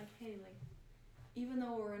thing your is life. like, hey, like even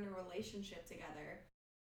though we're in a relationship together,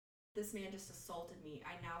 this man just assaulted me.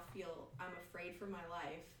 I now feel I'm afraid for my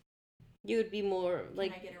life. You would be more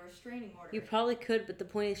like, can I get a restraining order? you probably could, but the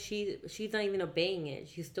point is she's not even obeying it.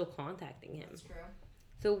 She's still contacting him. That's true.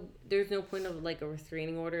 So there's no point of like a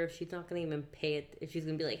restraining order if she's not gonna even pay it. If she's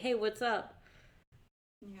gonna be like, "Hey, what's up?"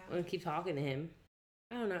 Yeah. and keep talking to him.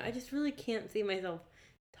 I don't know. I just really can't see myself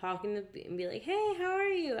talking to and be like, "Hey, how are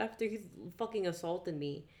you?" after he's fucking assaulted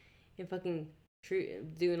me and fucking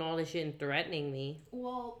doing all this shit and threatening me.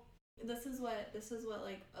 Well, this is what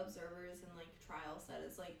like observers and like trial said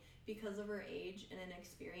is like because of her age and an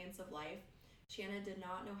experience of life, Shanna did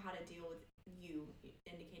not know how to deal with you,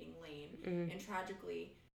 indicating Lane, Mm-hmm. and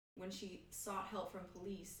tragically. When she sought help from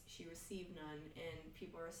police, she received none, and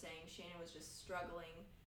people are saying Shanna was just struggling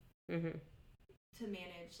Mm-hmm. to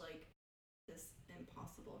manage like this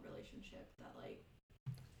impossible relationship that like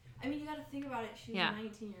I mean you got to think about it, she was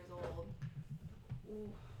 19 years old. Ooh,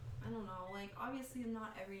 I don't know, like obviously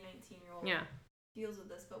not every 19-year-old deals with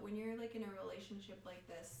this, but when you're like in a relationship like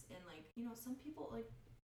this and like some people like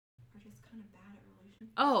are just kind of bad at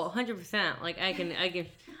relationships. Oh, 100%. Like I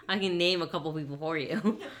can name a couple people for you.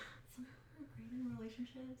 Some people are great in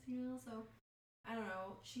relationships, so I don't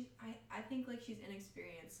know. I think like she's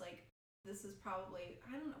inexperienced. Like this is probably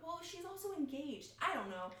I don't know. Well, she's also engaged. I don't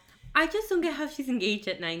know. I just don't get how she's engaged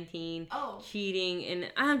at 19, Oh, cheating, and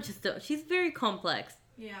she's very complex.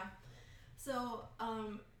 yeah. So,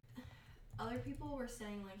 other people were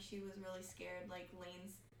saying like she was really scared, like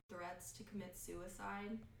Lane's threats to commit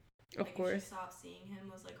suicide. Of course. If she stopped seeing him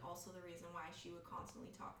was like also the reason why she would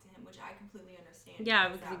constantly talk to him, which I completely understand. Yeah,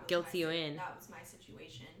 because it guilts you in. That was my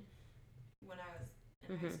situation when I was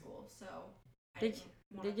in high school. So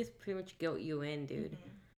they just pretty much guilt you in, dude. Mm-hmm.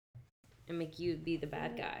 And make you be the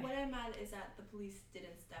bad guy. What I'm mad is that the police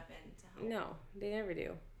didn't step in to help. No, they never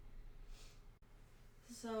do.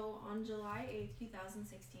 So on July 8th,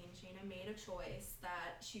 2016, Shayna made a choice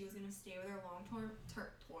that she was going to stay with her long-term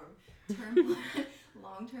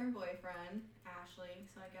boyfriend, Ashley.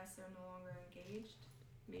 So I guess they're no longer engaged.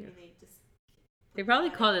 Maybe they probably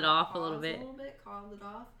called it off a little bit. Called it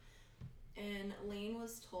off. And Lane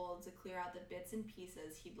was told to clear out the bits and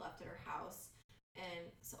pieces he'd left at her house.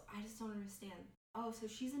 And so I just don't understand. Oh, so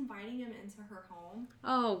she's inviting him into her home?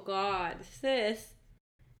 Oh, God. Sis,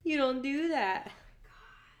 you don't do that.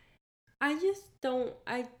 I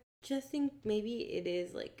just think maybe it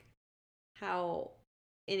is like how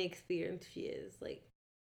inexperienced she is, like,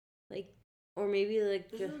 or maybe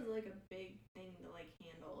like this is like a big thing to like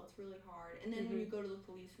handle. It's really hard, and then when you go to the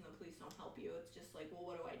police and the police don't help you, it's just like, well,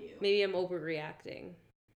 what do I do? Maybe I'm overreacting.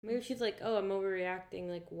 Maybe she's like, oh, I'm overreacting.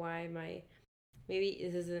 Like, why am I? Maybe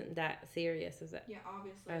this isn't that serious as that. Yeah,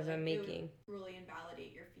 obviously. As I'm making. It would really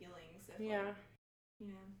invalidate your feelings. If, yeah.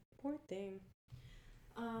 Yeah. Poor thing.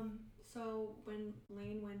 So when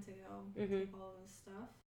Lane went to go take all of his stuff,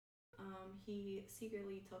 he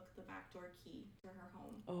secretly took the backdoor key to her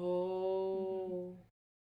home. Oh.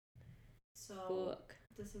 So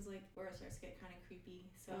this is like where it starts to get kind of creepy.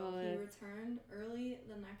 So he returned early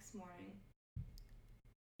the next morning.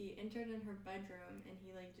 He entered in her bedroom and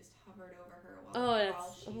he like just hovered over her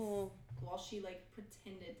while she like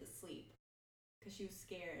pretended to sleep because she was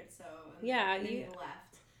scared. So and then he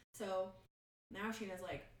left. So now Shayna's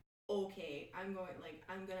like, okay,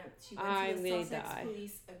 she went to the Sussex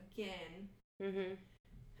police again.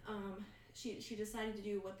 She decided to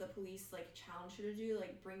do what the police like challenged her to do,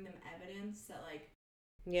 like bring them evidence that like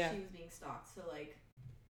she was being stalked. So like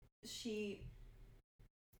she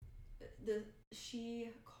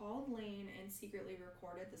called Lane and secretly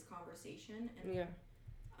recorded this conversation and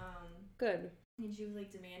good. And she was like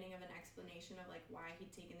demanding of an explanation of like why he'd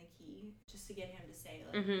taken the key, just to get him to say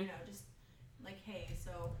like just like, hey,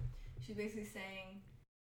 so she's basically saying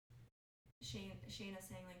Shayna's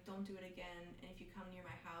saying like, don't do it again, and if you come near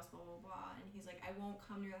my house, blah blah blah, and he's like, I won't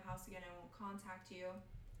come near the house again, I won't contact you.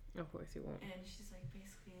 Of course he won't. And she's like,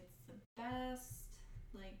 basically it's the best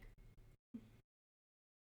like,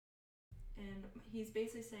 and he's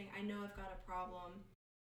basically saying, I know I've got a problem.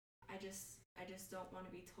 I just don't want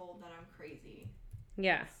to be told that I'm crazy.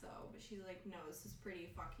 Yeah. So, but she's like, no, this is pretty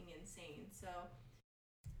fucking insane. So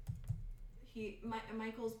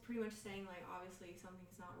Michael's pretty much saying, like, obviously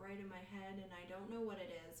something's not right in my head and I don't know what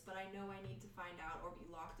it is, but I know I need to find out or be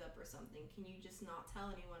locked up or something. Can you just not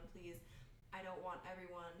tell anyone, please? I don't want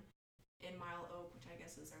everyone in Mile Oak, which I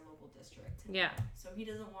guess is our local district, to know. So he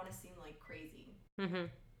doesn't want to seem like crazy.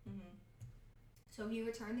 So he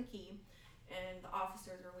returned the key and the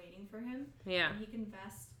officers were waiting for him. And he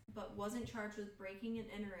confessed, but wasn't charged with breaking and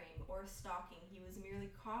entering or stalking. He was merely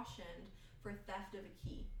cautioned for theft of a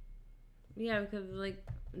key. Yeah, because, like,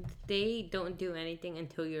 they don't do anything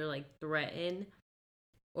until you're, like, threatened.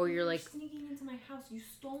 Or you're like sneaking into my house. You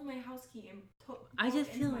stole my house key and I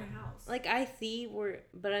just feel into my house. Like, I see where,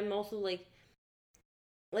 but I'm also like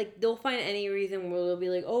they'll find any reason where they'll be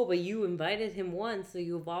like, oh, but you invited him once, so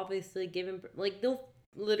you've obviously given, like, they'll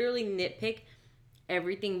literally nitpick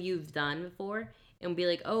everything you've done before and be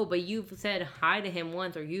like, oh, but you've said hi to him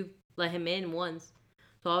once, or you've let him in once,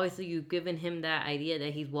 so obviously you've given him that idea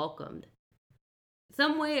that he's welcomed.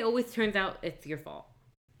 Some way it always turns out it's your fault.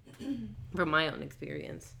 From my own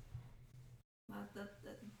experience. I don't know.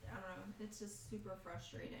 It's just super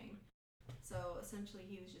frustrating. So essentially,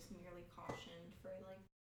 he was just merely cautioned for, like,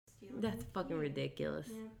 stealing. That's fucking ridiculous.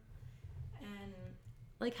 Yeah. And,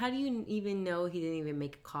 like, how do you even know he didn't even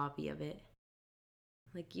make a copy of it?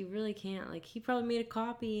 Like, you really can't. Like, he probably made a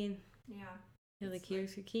copy and you're like,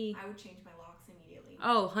 here's your key. I would change my locks immediately.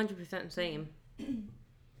 Oh, 100% same.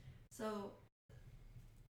 So,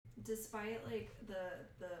 despite, like,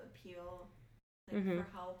 the appeal, like, for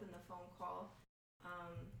help and the phone call,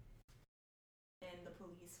 and the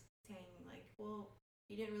police saying, like, well,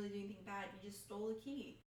 you didn't really do anything bad, you just stole a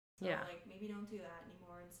key. So, like, maybe don't do that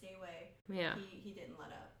anymore and stay away. Yeah. He didn't let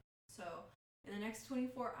up. So, in the next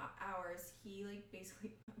 24 hours, he, like,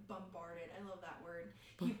 basically bombarded. I love that word.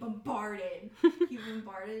 He bombarded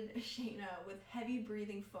Shayna with heavy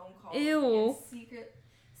breathing phone calls. Ew. And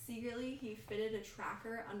secretly, he fitted a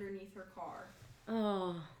tracker underneath her car.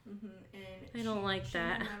 Oh. And I don't like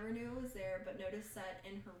that. She never knew it was there, but noticed that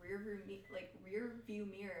in her rear view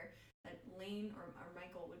mirror that Lane or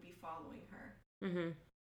Michael would be following her.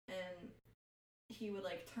 And he would,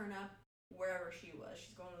 like, turn up wherever she was.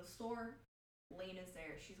 She's going to the store, Lane is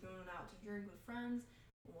there. She's going out to drink with friends,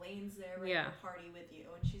 Lane's there ready to party with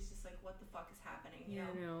you. And she's just like, what the fuck is happening? You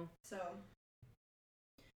know? So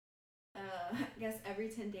I guess every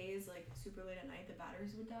 10 days, like, super late at night, the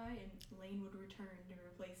batteries would die and Lane would return to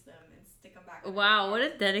replace them and stick them back. Wow, what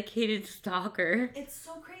a dedicated stalker. It's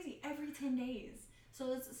so crazy. Every 10 days.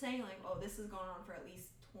 So it's saying, like, oh, this has gone on for at least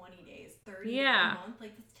 20 days, 30 a month.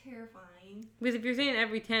 Like, that's terrifying. Because if you're saying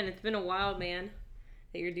every 10, it's been a while, man,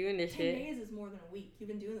 that you're doing this 10 shit. 10 days is more than a week. You've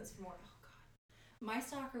been doing this for more. Oh, God. My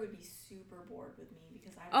stalker would be super bored with me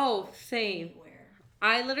because I don't go same. Anywhere.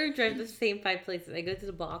 I literally drive the same 5 places. I go to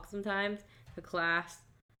the block sometimes, to class,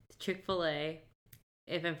 to Chick-fil-A.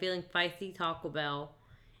 If I'm feeling feisty, Taco Bell.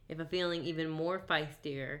 If I'm feeling even more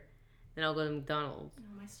feistier, then I'll go to McDonald's.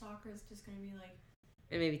 No, my stalker is just going to be like...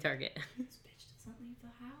 And maybe Target. This bitch doesn't leave the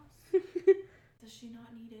house. Does she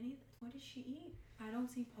not need anything? What does she eat? I don't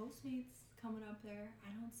see Postmates coming up there. I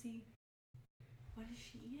don't see... What is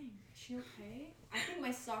she eating? Is she okay? I think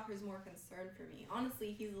my stalker is more concerned for me.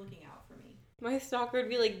 Honestly, he's looking out for me. My stalker would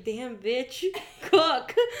be like, damn, bitch.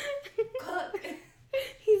 Cook. Cook.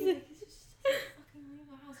 He's like, he just doesn't fucking leave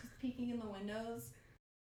the house. He's peeking in the windows.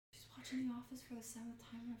 She's watching The Office for the 7th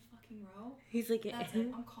time in a fucking row. He's like, that's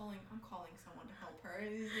it. I'm calling someone to help her.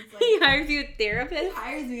 Like, he hires you a therapist? He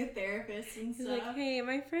hires me a therapist and He's stuff. like, hey,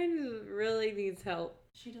 my friend really needs help.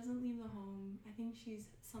 She doesn't leave the home. I think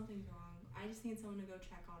something's wrong. I just need someone to go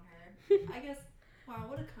check on her. I guess, wow,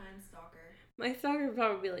 what a kind stalker. My stalker would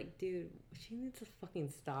probably be like, dude, she needs to fucking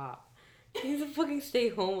stop. She needs to fucking stay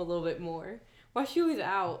home a little bit more. Why is she always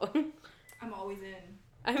out? I'm always in.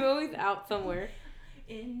 I'm always out somewhere.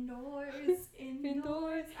 Indoors.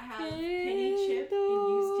 I have penny chip and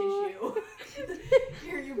used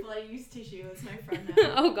tissue. Your bloody used tissue is my friend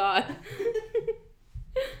now. Oh, God.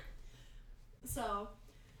 So,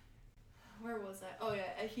 where was I? Oh,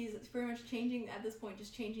 yeah, he's pretty much just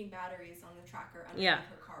changing batteries on the tracker underneath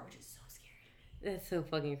her car, which is so scary to me. That's so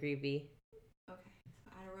fucking creepy. Okay,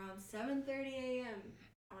 so at around 7:30 a.m.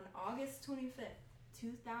 on August 25th,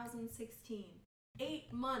 2016,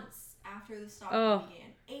 8 months after the stalking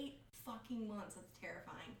began, 8 fucking months, that's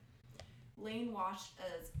terrifying. Lane watched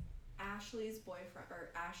as Ashley, the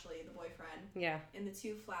boyfriend, in the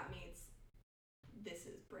 2 flatmates, this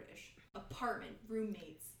is British, apartment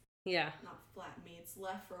roommates, Yeah. not flatmates,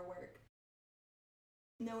 left for work.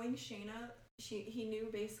 Knowing Shayna, he knew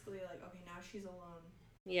basically like, okay, now she's alone.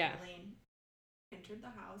 Yeah. Lane entered the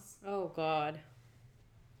house. Oh God.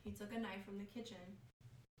 He took a knife from the kitchen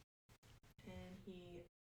and he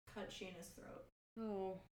cut Shayna's throat.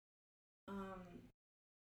 Oh.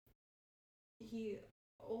 He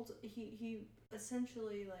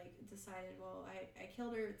essentially like decided, well, I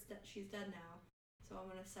killed her. She's dead now. So I'm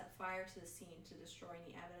gonna set fire to the scene to destroy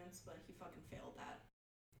any evidence, but he fucking failed that.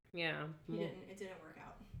 Yeah. It didn't work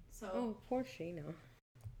out. So. Oh, poor Shayna.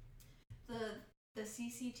 The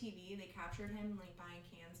CCTV, they captured him like buying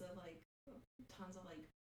cans of like tons of like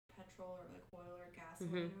petrol or like oil or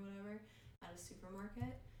gasoline or whatever at a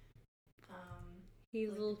supermarket. He's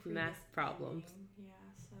like little math problems.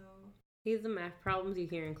 Yeah, so. He's the math problems you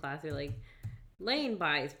hear in class. They're like, Lane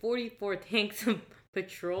buys 44 tanks of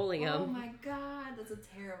petroleum. Oh my God, that's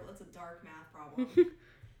a dark math problem.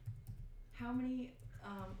 How many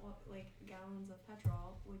like gallons of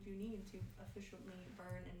petrol would you need to efficiently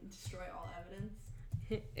burn and destroy all evidence?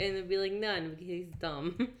 And it'd be like none because he's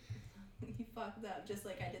dumb. He fucked up just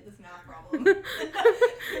like I did this math problem.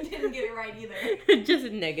 He didn't get it right either.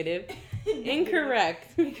 Just negative.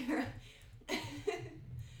 Incorrect.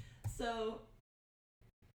 So,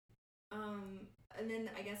 and then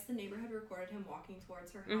I guess the neighborhood recorded him walking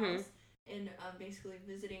towards her house and basically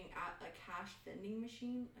visiting at a cash vending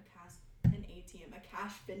machine, an ATM, a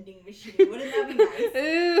cash vending machine. Wouldn't that be nice?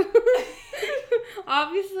 Ooh.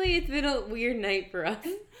 Obviously, it's been a weird night for us.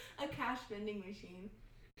 A cash vending machine.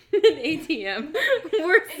 An ATM.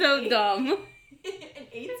 We're so dumb. An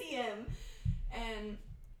ATM. And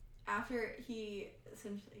after he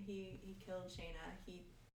killed Shayna, he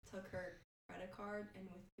took her credit card and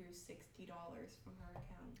withdrew $60 from her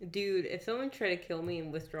account. Dude, if someone tried to kill me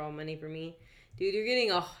and withdraw money from me, dude, you're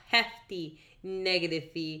getting a hefty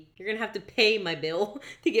negative fee. You're gonna have to pay my bill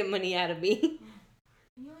to get money out of me.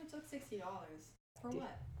 You only took $60. For dude.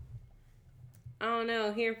 What? I don't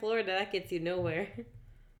know. Here in Florida, that gets you nowhere.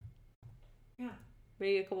 Yeah.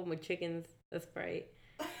 Maybe a couple more chickens, a Sprite,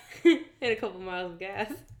 and a couple miles of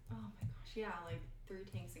gas. Oh my gosh, yeah, like 3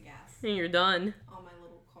 tanks of gas. And you're done. On my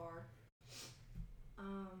little car.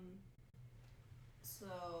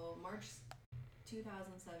 So March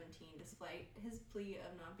 2017, despite his plea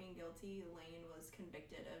of not being guilty, Lane was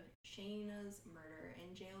convicted of Shayna's murder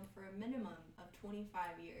and jailed for a minimum of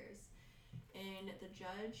 25 years. And the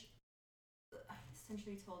judge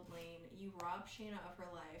essentially told Lane, "You robbed Shayna of her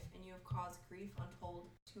life, and you have caused grief untold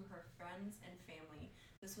to her friends and family.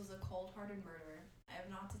 This was a cold-hearted murder. I have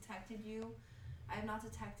not detected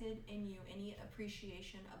in you any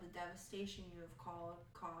appreciation of the devastation you have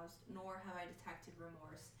caused, nor have I detected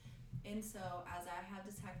remorse. And so, as I have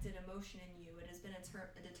detected emotion in you, it has been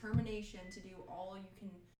a determination to do all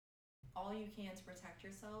you can to protect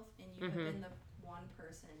yourself, and you have been the one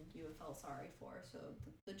person you have felt sorry for." So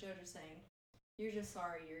the judge is saying, you're just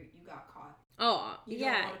sorry you got caught. Oh, you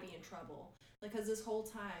don't want to be in trouble. Because this whole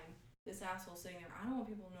time, this asshole's sitting there, I don't want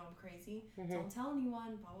people to know I'm crazy. Don't tell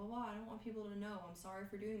anyone, blah, blah, blah. I don't want people to know. I'm sorry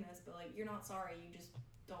for doing this. But, like, you're not sorry. You just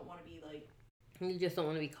don't want to be, like... You just don't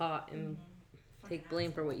want to be caught and take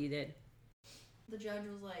blame for what you did. The judge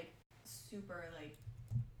was, like, super, like,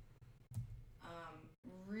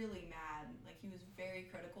 really mad. Like, he was very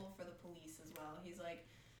critical for the police as well. He's like,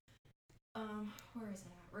 where is it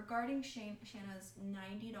at? Regarding Shayna's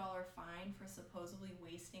 $90 fine for supposedly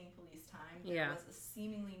wasting police time, there was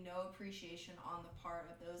seemingly no appreciation on the part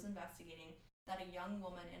of those investigating that a young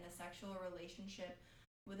woman in a sexual relationship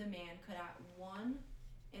with a man could at one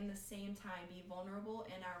and the same time be vulnerable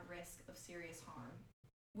and at risk of serious harm.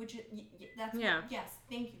 Yes,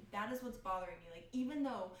 thank you. That is what's bothering me. Like, even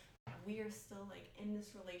though we are still, like, in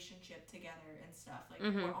this relationship together and stuff, like,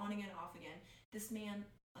 we're on again, off again, this man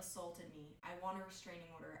assaulted me. I want a restraining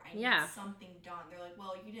order. I need something done. They're like,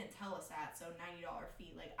 well, you didn't tell us that, so $90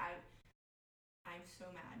 fee. Like, I'm so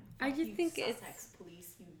mad. I just think Sussex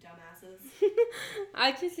police, you dumbasses.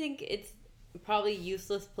 I just think it's probably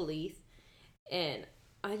useless police, and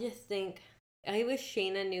I just think I wish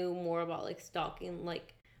Shayna knew more about, like, stalking,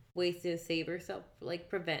 like, ways to save herself, like,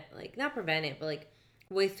 not prevent it, but, like,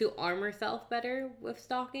 ways to arm herself better with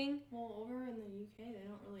stalking. Well, over in the UK,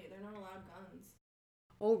 they're not allowed guns.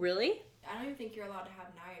 Oh, really? I don't even think you're allowed to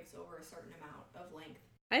have knives over a certain amount of length.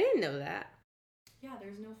 I didn't know that. Yeah,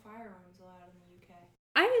 there's no firearms allowed in the UK.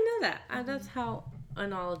 I didn't know that. That's how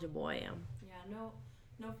unknowledgeable I am. Yeah, no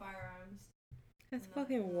firearms. That's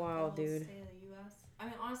fucking wild, dude. State of the U.S. I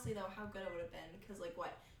mean, honestly, though, how good it would have been. Because, like,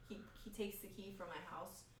 what? He takes the key from my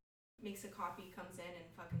house. makes a copy, comes in, and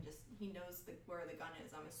fucking just, he knows where the gun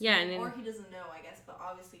is, I'm Yeah, assuming. and Or he doesn't know, I guess, but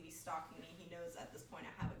obviously if he's stalking me, he knows at this point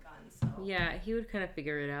I have a gun, so. yeah, he would kind of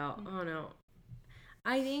figure it out. I don't know.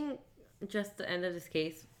 I think just the end of this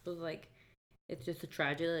case was like, it's just a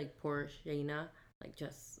tragedy. Like poor Shayna, like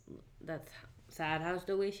just that's sad how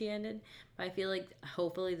the way she ended. But I feel like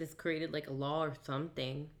hopefully this created like a law or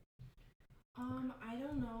something. I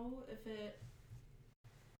don't know if it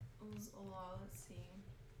was a law. Let's see.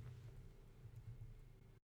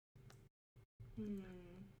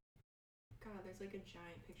 God, there's like a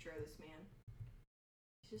giant picture of this man.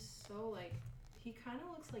 He's just so like, he kind of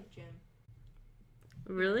looks like Jim.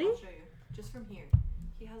 Really? I'll show you. Just from here.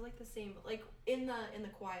 He has like the same, like in the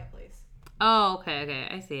Quiet Place. Oh, okay.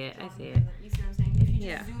 I see it. You see what I'm saying? If you just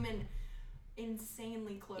Yeah. zoom in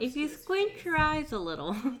insanely close. If you to his squint face, your eyes a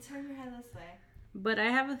little. you turn your head this way. But I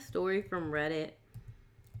have a story from Reddit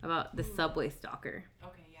about the subway stalker.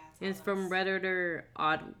 Okay, yeah. And it's from Redditor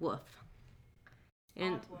Odd Wolf.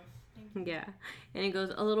 And Odd Wolf. Thank you. yeah, and it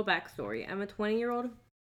goes a little backstory. I'm a 20-year-old,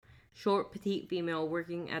 short, petite female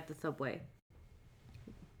working at the subway.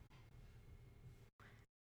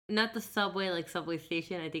 Not the subway, like subway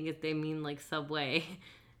station. I think they mean like subway.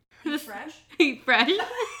 Eat fresh. Eat fresh.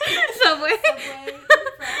 Subway. Subway.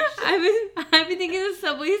 Fresh. I've been thinking of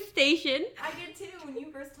subway station. I did too. When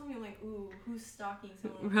you first told me, I'm like, ooh, who's stalking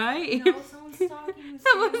someone? Right? No, someone's stalking the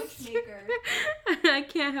sandwich maker. I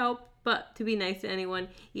can't help but to be nice to anyone,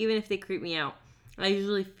 even if they creep me out. I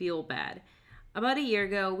usually feel bad. About a year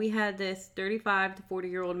ago, we had this 35 to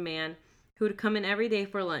 40-year-old man who would come in every day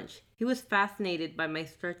for lunch. He was fascinated by my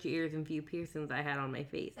stretchy ears and few piercings I had on my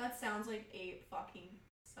face. That sounds like a fucking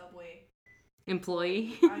Subway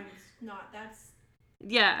employee. I'm not. That's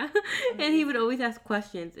yeah. And he would always ask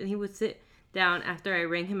questions, and he would sit down after I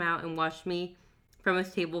rang him out and watch me from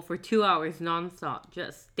his table for 2 hours nonstop,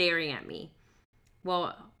 just staring at me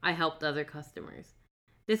while I helped other customers.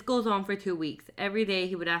 This goes on for 2 weeks. Every day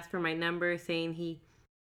he would ask for my number, saying he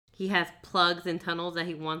has plugs and tunnels that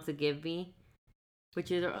he wants to give me,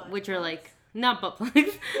 which are like not butt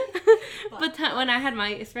plugs, but when I had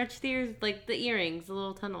my stretched ears, like the earrings, the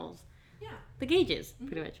little tunnels, the gauges,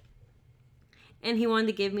 pretty much. And he wanted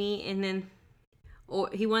to give me,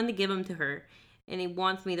 he wanted to give them to her, and he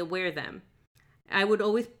wants me to wear them. I would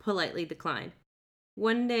always politely decline.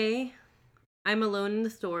 One day, I'm alone in the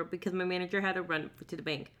store because my manager had to run to the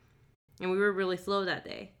bank, and we were really slow that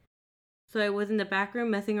day. So I was in the back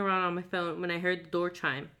room messing around on my phone when I heard the door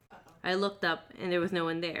chime. I looked up, and there was no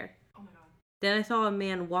one there. Oh my god. Then I saw a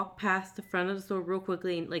man walk past the front of the store real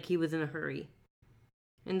quickly, like he was in a hurry.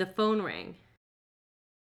 And the phone rang.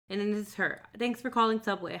 And then this is her. Thanks for calling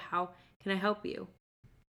Subway. How can I help you?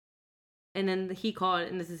 And then he called,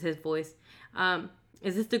 and this is his voice.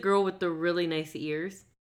 Is this the girl with the really nice ears?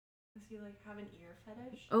 Does he like have an ear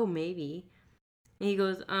fetish? Oh, maybe. And he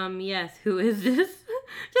goes, yes, who is this?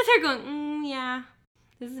 Just her going, yeah,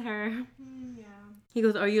 this is her. Yeah. He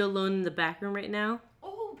goes, are you alone in the back room right now?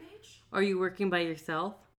 Oh, bitch. Are you working by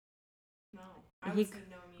yourself? No. I would say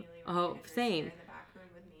no immediately. Oh, same. In the back room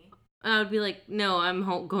with me. I would be like, no,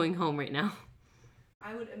 I'm going home right now.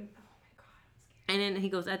 I would, oh my god, I'm scared. And then he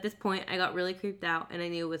goes, at this point, I got really creeped out, and I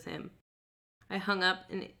knew it was him. I hung up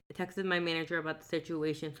and texted my manager about the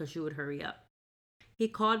situation so she would hurry up. He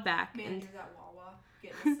called back. Manager's at Wawa,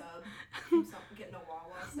 getting a sub. Getting a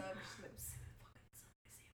Wawa sub. She's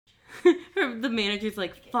like, fucking The manager's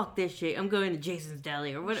like, fuck this shit. I'm going to Jason's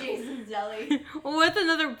Deli or whatever. Jason's Deli. What's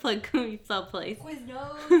another sub place?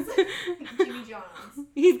 Quiznos. Jimmy John's.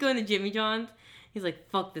 He's going to Jimmy John's. He's like,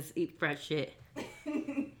 fuck this eat fresh shit.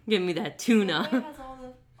 Give me that tuna. Subway has all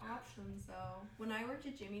the options though. When I worked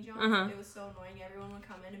at Jimmy John's, it was so annoying. Everyone would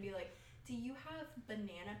come in and be like, do you have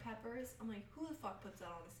banana peppers? I'm like, who the fuck puts that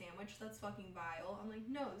on a sandwich? That's fucking vile. I'm like,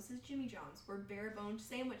 no, this is Jimmy John's. We're bare boned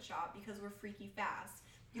sandwich shop because we're freaky fast.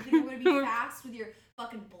 You think we're gonna be fast with your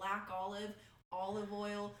fucking black olive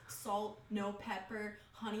oil, salt, no pepper,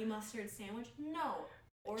 honey mustard sandwich? No.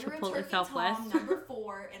 Order Chipotle a turkey Southwest. tom number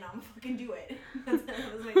 4 and I'm fucking do it. That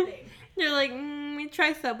was my thing. You're like,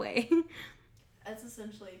 try Subway. That's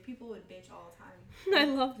essentially, people would bitch all the time. I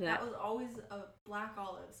love that. That was always black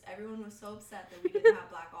olives. Everyone was so upset that we didn't have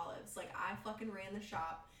black olives. Like, I fucking ran the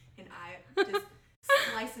shop and I just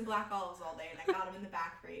slicing black olives all day and I got them in the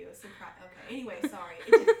back for you. Surprise. Okay, anyway, sorry.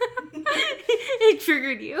 It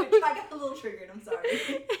triggered you. I got a little triggered, I'm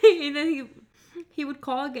sorry. And then he would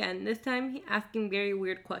call again. This time he asking very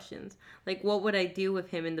weird questions. Like, what would I do with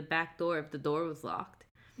him in the back door if the door was locked?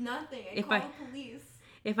 Nothing. I called the police.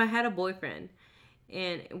 If I had a boyfriend.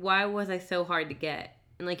 And why was I so hard to get?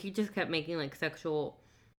 And like he just kept making like sexual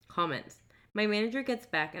comments. My manager gets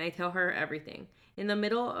back and I tell her everything. In the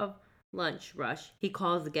middle of lunch rush, he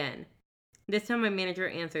calls again. This time my manager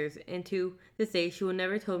answers, and to this day she will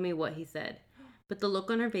never tell me what he said. But the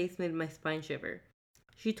look on her face made my spine shiver.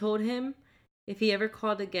 She told him if he ever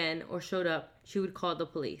called again or showed up, she would call the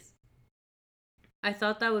police. I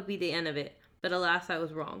thought that would be the end of it, but alas, I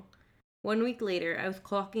was wrong. 1 week later, I was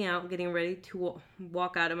clocking out, getting ready to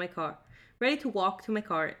walk out of my car. Ready to walk to my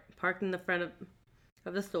car, parked in the front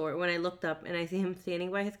of the store, when I looked up and I see him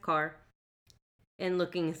standing by his car and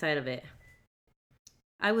looking inside of it.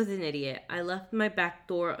 I was an idiot. I left my back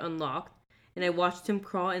door unlocked and I watched him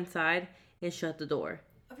crawl inside and shut the door.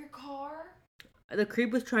 Of your car? The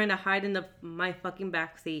creep was trying to hide in my fucking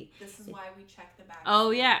back seat. This is why we check the back seat.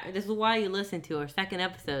 Oh yeah, this is why you listen to our second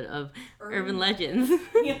episode of Urban Legends.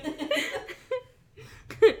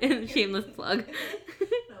 And shameless plug.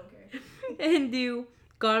 Okay. And do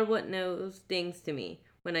God what knows things to me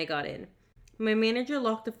when I got in. My manager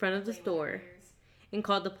locked the front of the store and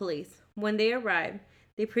called the police. When they arrived,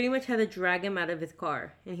 they pretty much had to drag him out of his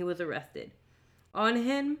car, and he was arrested. On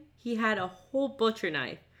him, he had a whole butcher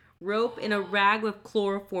knife, rope, and a rag with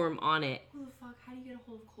chloroform on it. Who the fuck? How do you get a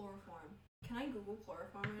hold of chloroform? Can I Google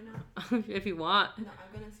chloroform right now? If you want. No,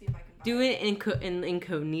 I'm gonna see if I can buy Do it in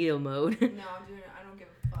incognito mode. No, I'm doing it. I don't give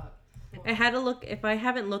a fuck. I had to look. If I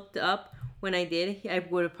haven't looked up when I did, I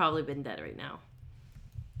would have probably been dead right now.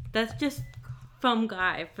 That's just from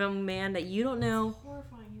man that you don't know. It's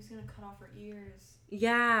horrifying. He's gonna cut off her ears.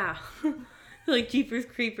 Yeah. Like Jeepers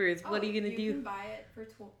Creepers. What are you gonna do? You can buy it for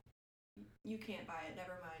You can't buy it.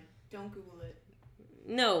 Never mind. Don't Google it.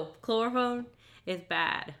 No, chloroform is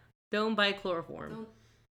bad. Don't buy chloroform.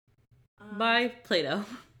 Buy Play-Doh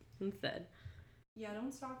instead. Yeah,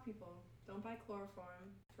 don't stalk people. Don't buy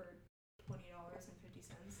chloroform for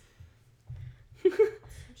 $20.50. So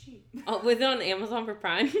cheap. Oh, was it on Amazon for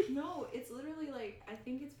Prime? No, it's literally like, I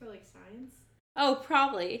think it's for like science. Oh,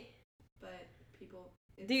 probably. But people.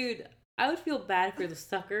 Dude, I would feel bad for the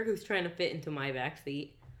sucker who's trying to fit into my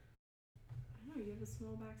backseat. I know, you have a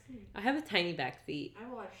small backseat. I have a tiny backseat. I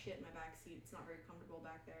have a lot of shit in my backseat. It's not very comfortable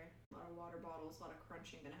back there. A lot of water bottles, a lot of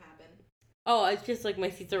crunching gonna happen. Oh, it's just like my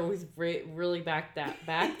seats are always really back.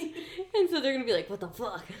 And so they're gonna be like, what the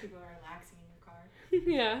fuck? People are relaxing in your car.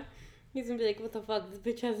 Yeah. He's gonna be like, what the fuck? This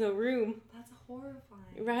bitch has no room. That's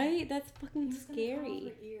horrifying. Right? That's fucking He's scary. gonna cut off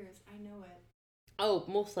her ears. I know it. Oh,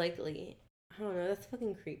 most likely. I don't know. That's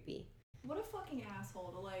fucking creepy. What a fucking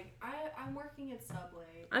asshole to like. I'm working at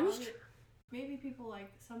Subway. Maybe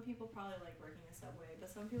some people probably like working at Subway, but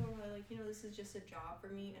some people are probably like, this is just a job for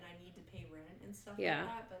me and I need to pay rent and stuff like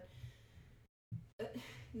that. But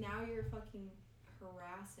now you're fucking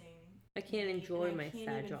harassing. I can't enjoy my sad job. I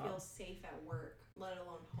can't even feel safe at work, let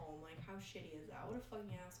alone home. Like, how shitty is that? What a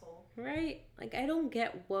fucking asshole. Right? Like, I don't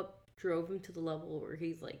get what drove him to the level where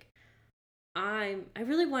he's like, I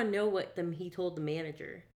really want to know what he told the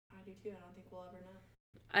manager. I do too. I don't think we'll ever know.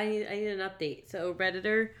 I need an update. So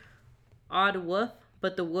Redditor, odd woof,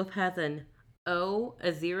 but the woof has a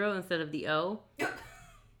 0 instead of the O.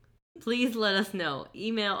 Please let us know.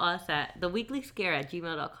 Email us at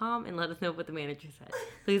theweeklyscare@gmail.com and let us know what the manager said.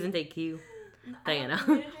 Please and thank you, Diana.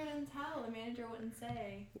 The manager didn't tell. The manager wouldn't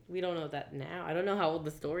say. We don't know that now. I don't know how old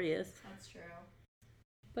the story is. That's true.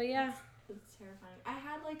 But yeah. It's terrifying. I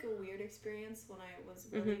had like a weird experience when I was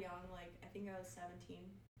really young. Like, I think I was 17.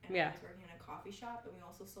 And I was working in a coffee shop and we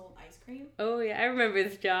also sold ice cream. Oh yeah, I remember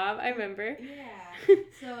this job. I remember. Yeah.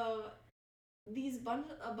 So a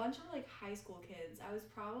bunch of like high school kids. I was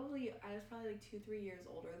probably like 2-3 years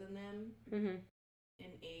older than them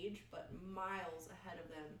in age, but miles ahead of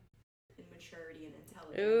them in maturity and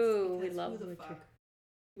intelligence. Ooh, we because love who the fuck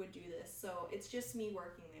would do this? So it's just me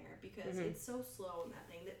working there because it's so slow in that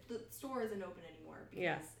thing. The store isn't open anymore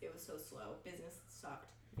because it was so slow. Business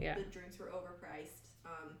sucked. Yeah. The drinks were overpriced.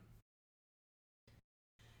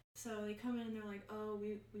 So they come in and they're like, oh,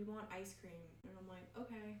 we want ice cream. And I'm like,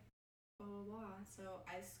 okay, blah, blah, blah. So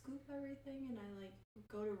I scoop everything and I like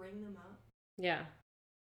go to ring them up. Yeah.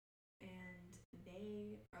 And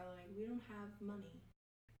they are like, we don't have money.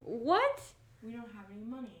 What? We don't have any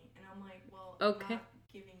money. And I'm like, well, okay. I'm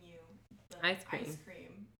not giving you the ice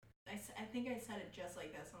cream. I think I said it just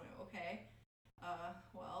like this. I'm like, okay,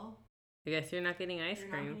 well. I guess you're not getting ice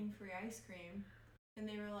cream. You're not getting free ice cream. And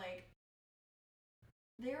they were like,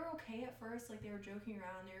 they were okay at first, like they were joking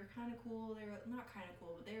around, they were kind of cool, they were not kind of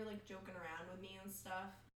cool, but they were like joking around with me and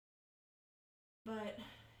stuff. But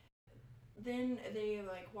then they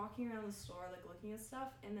like walking around the store, like looking at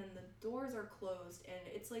stuff, and then the doors are closed, and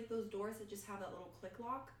it's like those doors that just have that little click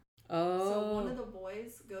lock. Oh. So one of the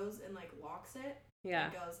boys goes and like locks it. Yeah.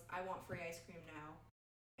 And goes, I want free ice cream now.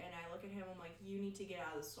 And I look at him, I'm like, you need to get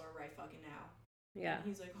out of the store right fucking now. Yeah. And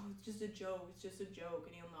he's like, oh, it's just a joke. It's just a joke.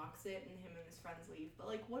 And he unlocks it, and him and his friends leave. But,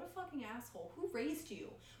 like, what a fucking asshole. Who raised you?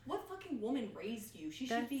 What fucking woman raised you? She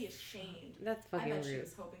should be ashamed. That's fucking rude. I bet she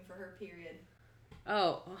was hoping for her period.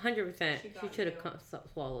 Oh, 100%. She should have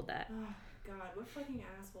swallowed that. Oh, God, what fucking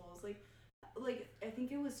assholes. Like, I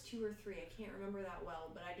think it was 2 or 3. I can't remember that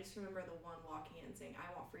well, but I just remember the one walking in saying,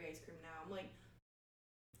 I want free ice cream now. I'm like,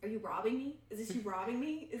 are you robbing me? Is this you robbing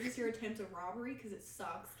me? Is this your attempt at robbery? Because it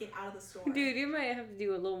sucks. Get out of the store. Dude, you might have to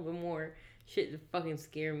do a little bit more shit to fucking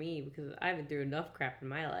scare me because I've been through enough crap in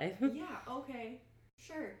my life. Yeah, okay.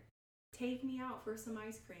 Sure. Take me out for some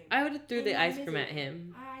ice cream. I would have threw the ice cream at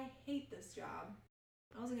him. I hate this job.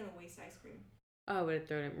 I wasn't going to waste ice cream. I would have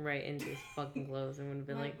thrown it right into his fucking clothes and would have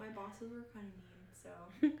been my like... My bosses were kind of mean, so...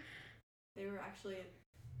 They were actually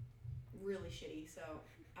really shitty, so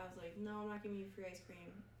I was like, no, I'm not giving you free ice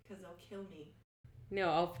cream because they'll kill me. No,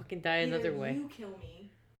 I'll fucking die another way. You kill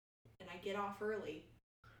me and I get off early,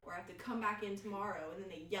 or I have to come back in tomorrow and then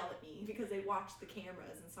they yell at me because they watched the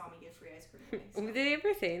cameras and saw me get free ice cream away. So. Did they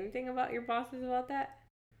ever say anything about your bosses about that?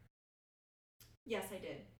 Yes, I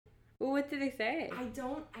did. Well, what did they say? I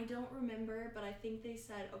don't remember, but I think they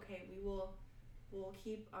said, okay, we'll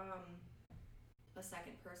keep a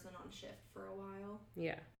second person on shift for a while.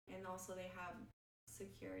 Yeah. And also they have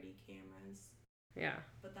security cameras. Yeah.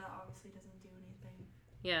 But that obviously doesn't do anything.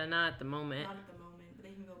 Yeah, not at the moment. Not at the moment, but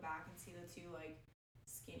they can go back and see the 2 like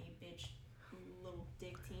skinny bitch little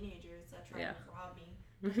dick teenagers that tried to rob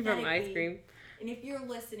me. From ice cream. And if you're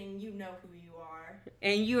listening, you know who you are.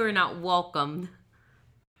 And you are not welcomed.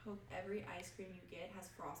 Hope every ice cream you get has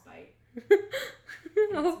frostbite.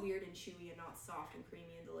 And it's weird and chewy and not soft and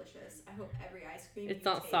creamy and delicious. I hope every ice cream it's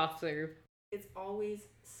not soft serve. It's always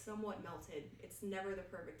somewhat melted. It's never the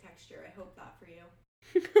perfect texture. I hope that for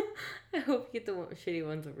you. I hope you get the shitty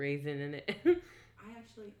ones with raisin in it. I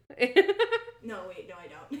actually... No, wait, no, I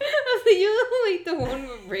don't. So you like the one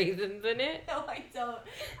with raisins in it? No, I don't.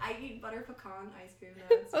 I eat butter pecan ice cream.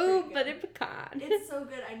 Oh, butter pecan. It's so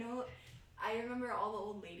good. I remember all the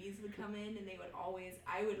old ladies would come in and they would always,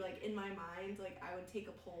 I would like, in my mind, like I would take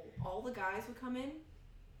a poll. All the guys would come in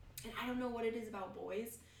and I don't know what it is about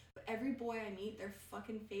boys, but every boy I meet, their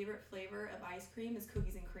fucking favorite flavor of ice cream is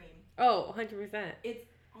cookies and cream. Oh, 100%. It's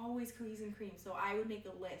always cookies and cream. So I would make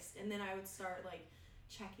a list and then I would start like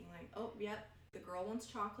checking like, oh, yep, the girl wants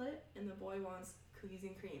chocolate and the boy wants cookies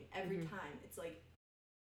and cream every time. It's like,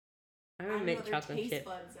 I'm a mint chocolate chip. Taste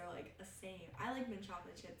buds are like the same. I like mint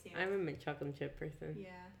chocolate chip too. I'm a mint chocolate chip person. Yeah,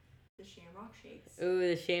 the Shamrock shakes. Oh,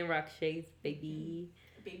 the Shamrock shakes, baby.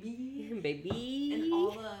 Baby. Baby. And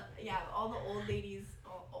all the old ladies.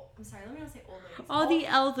 I'm sorry, let me not say old ladies. All the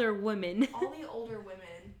elder women. All the older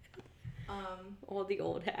women. All the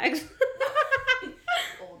old hags.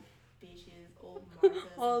 Old bitches, old Marthas,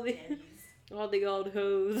 all the old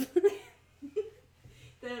hoes.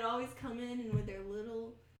 They'd always come in with their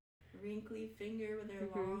little wrinkly finger with their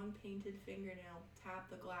long painted fingernail tap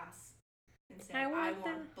the glass and say, I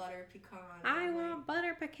want butter pecan. I want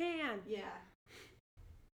butter pecan. Yeah.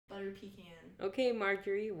 Butter pecan. Okay,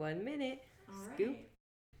 Marjorie, 1 minute. All right. Scoop.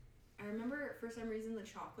 I remember for some reason the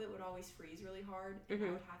chocolate would always freeze really hard, and I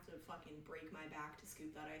would have to fucking break my back to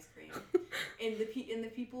scoop that ice cream. and the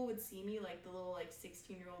people would see me, like the little like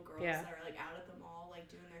 16-year-old girls that are like out at the mall like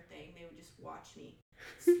doing their thing. They would just watch me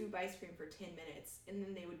scoop ice cream for 10 minutes, and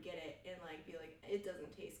then they would get it and like be like, it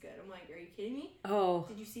doesn't taste good. I'm like, are you kidding me? Oh.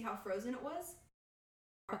 Did you see how frozen it was?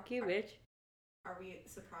 Fuck you, bitch. Are we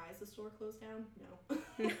surprised the store closed down? No.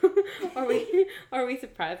 Are we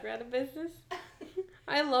surprised we're out of business?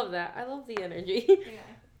 I love that. I love the energy. Yeah,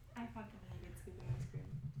 I fucking really good scooping ice cream.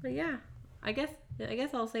 But yeah, I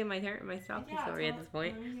guess I'll say my stalker story at this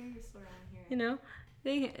point. Let me hear your story. I hear it. You know,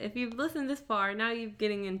 if you've listened this far, now you're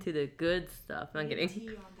getting into the good stuff. I'm getting tea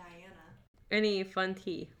on Diana. Any fun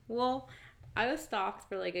tea? Well, I was stalked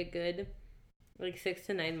for like a good 6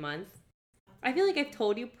 to 9 months. I feel like I've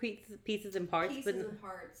told you pieces and parts, but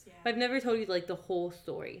I've never told you like the whole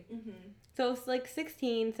story. Mm-hmm. So it was like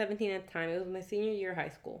 16, 17 at the time. It was my senior year of high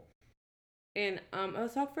school. And I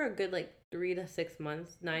was stalked for a good 3 to 6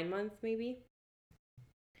 months, 9 months maybe.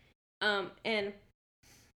 And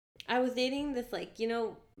I was dating this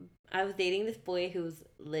boy who was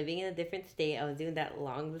living in a different state. I was doing that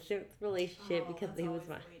long distance relationship because he was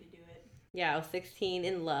my... Yeah, I was 16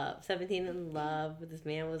 in love, 17 in love with this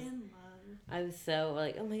man. I was so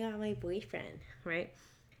like, oh my god, my boyfriend, right?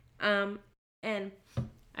 And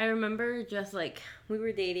I remember just we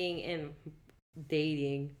were dating and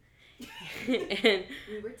and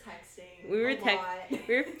we were texting. We were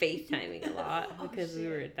FaceTiming a lot because we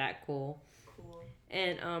were that cool.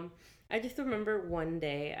 And I just remember one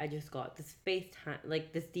day I just got this FaceTime,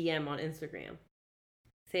 like this DM on Instagram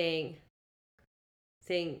saying,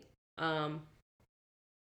 saying, um,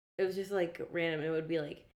 it was just like random. It would be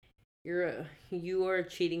like, you are a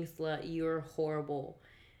cheating slut. You're horrible.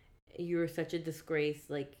 You're such a disgrace.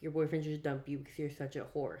 Like your boyfriend just dumped you because you're such a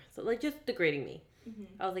whore. So like just degrading me.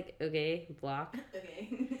 I was like, okay, block. Okay.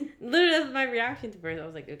 Literally, that's my reaction to first. I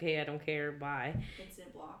was like, okay, I don't care. Bye.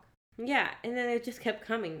 Instant block. Yeah, and then it just kept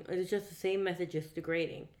coming. It was just the same message, just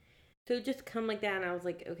degrading. So it just come like that, and I was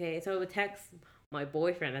like, okay. So I would text my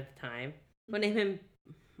boyfriend at the time. We'll name him.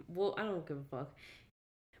 Well, I don't give a fuck.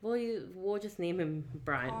 We'll just name him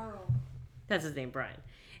Brian. Carl. That's his name, Brian.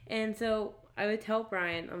 And so I would tell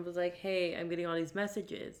Brian, I was like, hey, I'm getting all these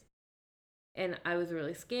messages. And I was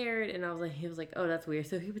really scared, and he was like, oh, that's weird.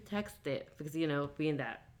 So he would text it because, being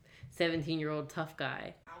that 17-year-old tough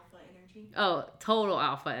guy. Alpha energy. Oh, total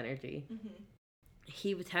alpha energy.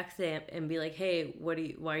 He would text him and be like, hey, why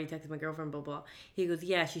are you texting my girlfriend, blah, blah. He goes,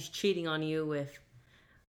 yeah, she's cheating on you with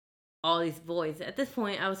all these boys. At this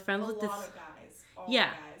point, I was friends with this. A lot of guys. Yeah.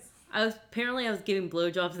 Guys. I was giving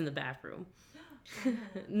blowjobs in the bathroom.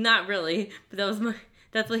 Not really, but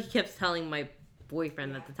that's what he kept telling my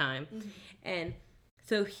boyfriend at the time. And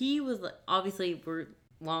so he was like, obviously we're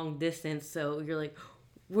long distance, so you're like,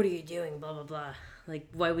 what are you doing, blah blah blah, like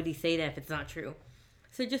why would he say that if it's not true?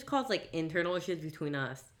 So it just caused like internal issues between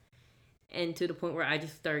us, and to the point where I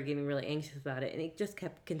just started getting really anxious about it, and it just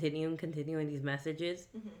kept continuing these messages.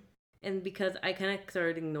 And because I kind of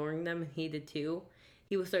started ignoring them, and he did too,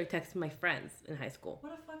 he would start texting my friends in high school.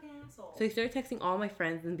 What a fucking asshole. So he started texting all my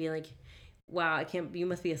friends and being like, wow, you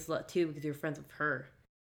must be a slut too because you're friends with her.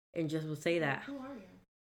 And just would say that. Who are you?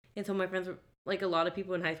 And so my friends were, like a lot of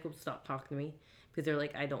people in high school stopped talking to me because they're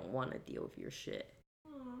like, I don't want to deal with your shit.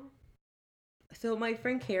 Aww. So my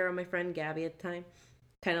friend Kara, my friend Gabby at the time,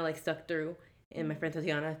 kind of like stuck through. And my friend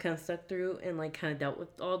Tatiana kind of stuck through and like kind of dealt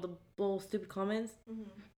with all the bull stupid comments.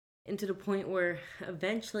 And to the point where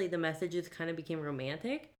eventually the messages kind of became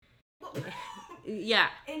romantic. Yeah.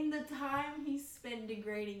 In the time he spent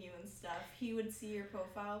degrading you and stuff, he would see your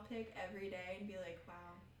profile pic every day and be like, wow.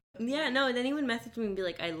 Yeah, no, and then he would message me and be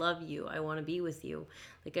like, I love you. I want to be with you.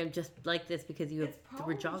 Like, I'm just like this because you have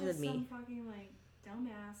rejected me. Some fucking, like,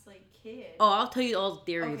 dumbass, like, kid. Oh, I'll tell you all the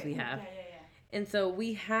theories we have. Yeah. And so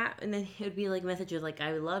and then it would be like messages like,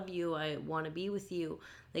 I love you. I want to be with you.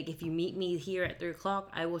 Like, if you meet me here at 3 o'clock,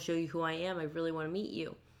 I will show you who I am. I really want to meet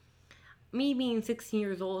you. Me being 16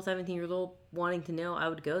 years old, 17 years old, wanting to know, I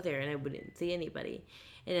would go there and I wouldn't see anybody.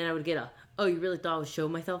 And then I would get oh, you really thought I would show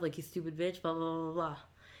myself? Like, you stupid bitch, blah, blah, blah, blah.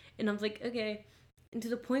 And I was like, okay. And to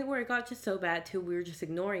the point where it got just so bad, too, we were just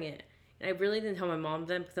ignoring it. And I really didn't tell my mom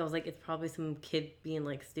then because I was like, it's probably some kid being,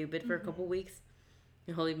 like, stupid for a couple weeks.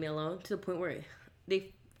 And he'll leave me alone. To the point where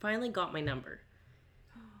they finally got my number.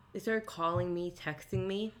 They started calling me, texting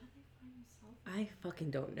me. How did they find your cell phone? I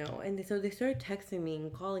fucking don't know. And so they started texting me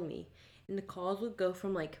and calling me. And the calls would go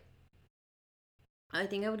from, like, I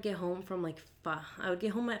think I would get home from, like, 5. I would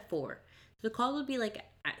get home at 4. So the calls would be, like,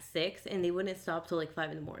 at 6, and they wouldn't stop till, like,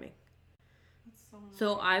 5 in the morning. That's so annoying.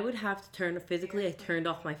 So I would have to I turned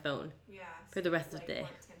off my phone. Yeah. For the rest of the day.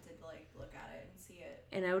 Weren't tempted to, like, look at it and see it.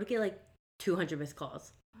 And I would get, like, 200 missed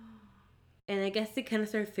calls. And I guess they kind of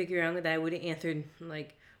started figuring out that I wouldn't answer,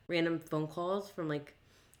 like, random phone calls from, like,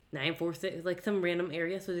 946, like, some random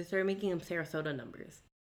area. So they started making them Sarasota numbers.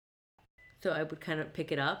 So I would kind of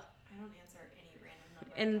pick it up. I don't answer any random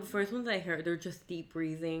number. And the first ones I heard, they're just deep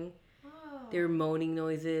breathing. Oh. They were moaning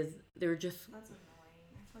noises. They were just... That's annoying.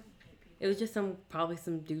 I fucking hate people. It was just probably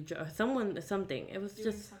some dude, something. It was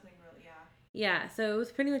doing just... something really, yeah. Yeah, so it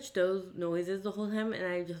was pretty much those noises the whole time, and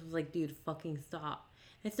I just was like, dude, fucking stop.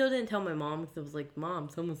 I still didn't tell my mom, because I was like, Mom,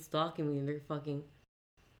 someone's stalking me, and they're fucking...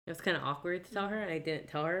 It was kind of awkward to tell her, and I didn't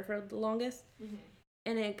tell her for the longest.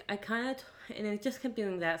 And it just kept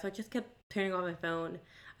doing that, so I just kept turning off my phone.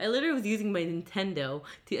 I literally was using my Nintendo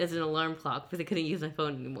as an alarm clock because I couldn't use my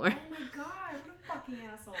phone anymore. Oh my god, what a fucking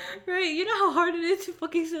asshole. Right, you know how hard it is to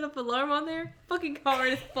fucking set up an alarm on there? Fucking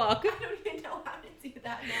hard as fuck. I don't even know how to do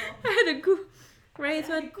that now. I had to go... Right,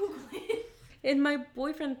 so I Google it. And my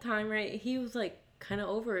boyfriend at the time, right, he was like kind of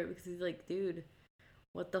over it because he's like, dude,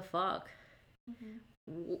 what the fuck?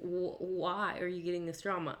 Why are you getting this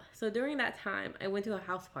drama? So during that time, I went to a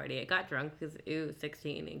house party. I got drunk because it was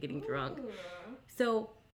 16 and getting drunk. So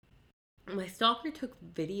my stalker took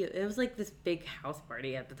video. It was like this big house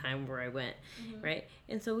party at the time where I went, right?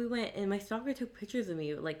 And so we went, and my stalker took pictures of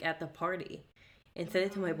me like at the party and sent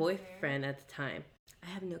it to my boyfriend at the time. I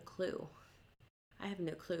have no clue. I have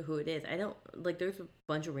no clue who it is. I don't, like, there's a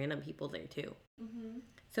bunch of random people there too. Mm-hmm.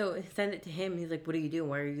 So I send it to him. He's like, what are you doing?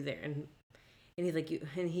 Why are you there? And he's like,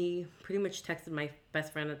 and he pretty much texted my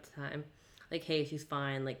best friend at the time, like, hey, she's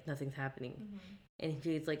fine, like, nothing's happening. Mm-hmm. And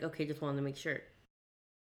she's like, okay, just wanted to make sure.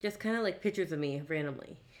 Just kind of like pictures of me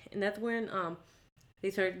randomly. And that's when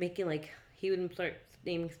they started making, like, he would start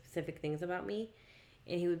naming specific things about me.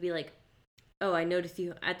 And he would be like, oh, I noticed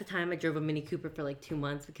you. At the time, I drove a Mini Cooper for like 2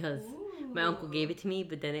 months because my uncle gave it to me,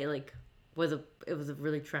 but then it was a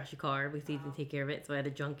really trashy car because he didn't take care of it, so I had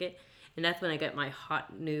to junk it. And that's when I got my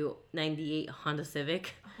hot new '98 Honda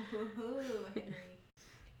Civic. Oh,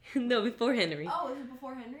 Henry. No, before Henry. Oh, was it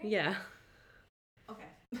before Henry? Yeah. Okay.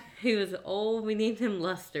 He was old. We named him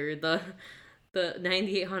Lester, the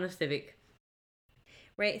 '98 Honda Civic.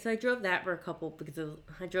 Right, so I drove that for a couple because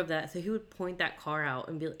I drove that. So he would point that car out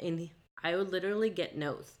and I would literally get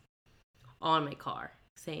notes on my car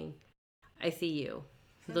saying, "I see you.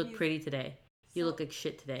 You look pretty today. You look like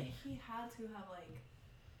shit today." He had to have like.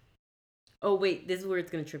 Oh wait, this is where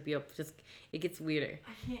it's gonna trip you up. Just it gets weirder.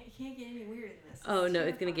 It can't get any weirder than this. Oh no,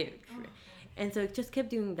 it's gonna get. Oh. And so it just kept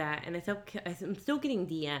doing that, and I'm still getting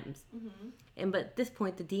DMs. And but at this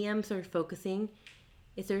point, the DMs are focusing.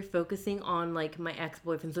 It started focusing on like my ex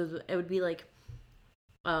boyfriend. So it would be like,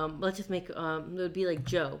 let's just make it would be like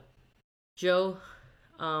Joe,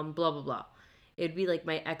 blah blah blah. It would be like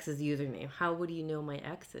my ex's username. How would you know my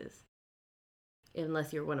ex's?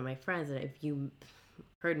 Unless you're one of my friends and if you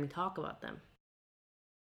heard me talk about them.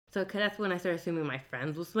 So that's when I started assuming my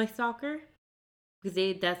friends was my stalker.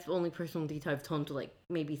 Because that's the only personal detail I've told to like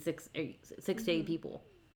maybe six to eight people.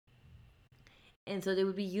 And so they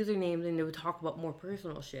would be usernames and they would talk about more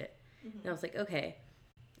personal shit. And I was like, okay.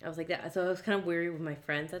 I was like that. So I was kind of weary with my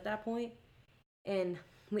friends at that point. And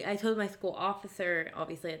I told my school officer,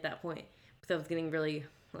 obviously, at that point, because I was getting really,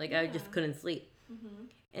 like, I just couldn't sleep.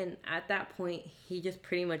 And at that point, he just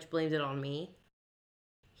pretty much blamed it on me.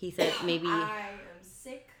 He said maybe... I am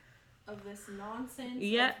sick of this nonsense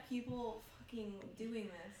of people fucking doing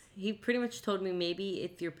this. He pretty much told me maybe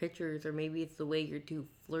it's your pictures or maybe it's the way you're too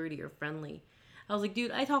flirty or friendly. I was like,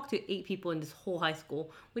 dude, I talked to 8 people in this whole high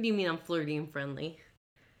school. What do you mean I'm flirty and friendly?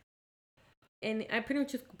 And I pretty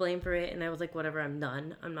much just blamed for it. And I was like, whatever, I'm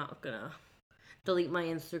done. I'm not going to delete my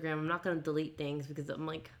Instagram. I'm not going to delete things because I'm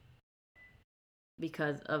like,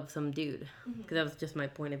 because of some dude. Because that was just my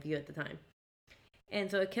point of view at the time.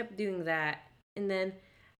 And so I kept doing that. And then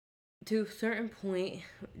to a certain point,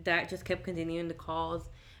 that just kept continuing the calls.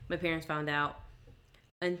 My parents found out.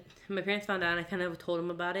 And I kind of told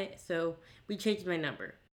them about it. So we changed my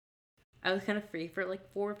number. I was kind of free for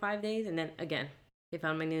like 4 or 5 days. And then again, they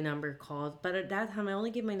found my new number, calls. But at that time, I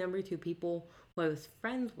only gave my number to people who I was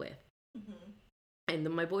friends with. And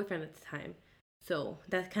then my boyfriend at the time. So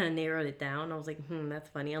that kind of narrowed it down. I was like, that's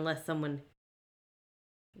funny. Unless someone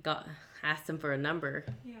asked him for a number.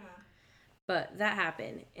 Yeah. But that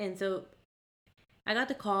happened. And so I got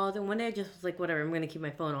the calls. And one day I just was like, whatever, I'm going to keep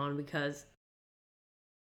my phone on because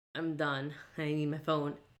I'm done. I need my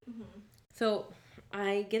phone. So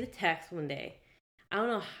I get a text one day. I don't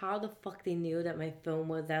know how the fuck they knew that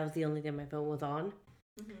that was the only day my phone was on.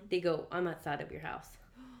 They go, I'm outside of your house.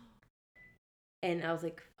 And I was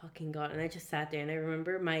like, fucking God. And I just sat there and I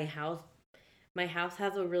remember my house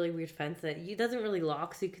has a really weird fence that it doesn't really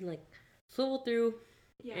lock, so you can like swivel through.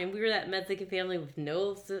 Yeah. And we were that Mexican family with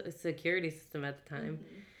no security system at the time.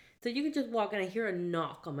 So you could just walk and I hear a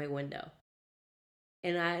knock on my window.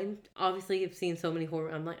 And I obviously have seen so many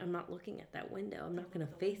horror. I'm like, I'm not looking at that window. I'm not going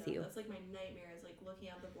to face you. That's like my nightmare is like looking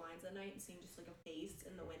out the blinds at night and seeing just like a face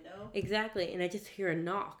in the window. Exactly. And I just hear a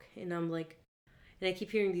knock. And I'm like, and I keep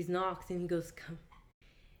hearing these knocks. And he goes, come.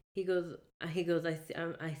 He goes,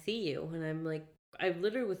 I see you. And I'm like, I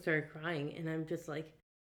literally would start crying. And I'm just like,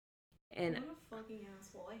 and what a fucking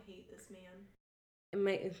asshole. I hate this man.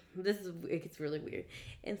 It gets really weird.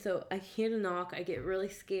 And so I hear the knock. I get really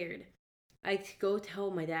scared. I go tell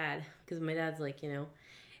my dad, because my dad's like,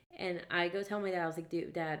 and I go tell my dad, I was like,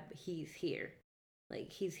 dude, Dad, he's here. Like,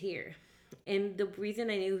 he's here. And the reason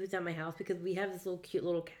I knew he was at my house, because we have this little cute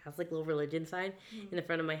little Catholic little religion sign in the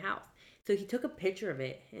front of my house. So he took a picture of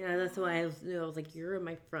it, and that's why I was like, you're at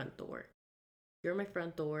my front door. You're at my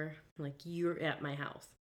front door. Like, you're at my house.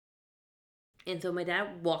 And so my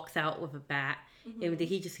dad walks out with a bat, and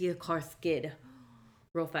he just sees a car skid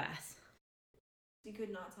real fast. You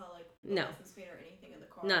could not tell, like, the license plate or anything in the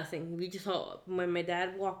car? Nothing. We just saw, when my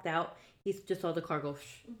dad walked out, he just saw the car go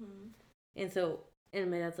shh.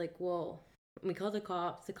 And my dad's like, well, we called the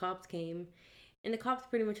cops came, and the cops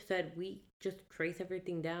pretty much said, we just trace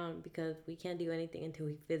everything down because we can't do anything until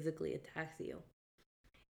he physically attacks you.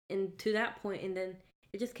 and to that point, and then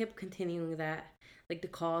it just kept continuing that, like the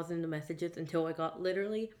calls and the messages, until I got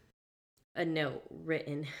literally a note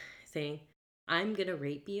written saying, "I'm gonna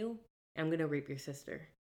rape you. I'm gonna rape your sister."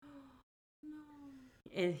 No.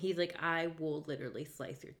 And he's like, "I will literally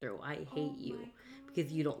slice your throat. I hate you my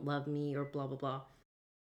because you don't love me," or blah blah blah.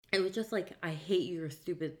 It was just like, "I hate you. You're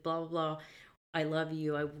stupid. Blah blah blah. I love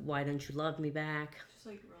you. Why don't you love me back?" Just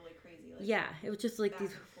like really crazy. Like, yeah, it was just like back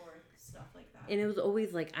these, and forth stuff like that. and it was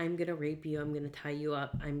always like, "I'm gonna rape you. I'm gonna tie you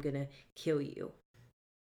up. I'm gonna kill you.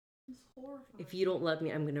 It's horrifying. If you don't love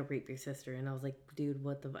me, I'm gonna rape your sister." And I was like, "Dude,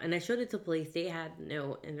 what the?" And I showed it to police. They had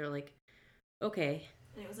no, and they're like, "Okay."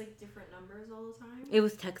 And it was like different numbers all the time? It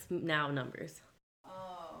was text now numbers.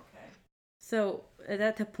 Oh, okay. So at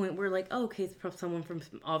that point, we're like, "Oh, okay, it's from someone from,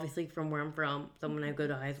 obviously from where I'm from, someone I go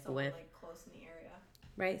to high school Someone with." like close in the area.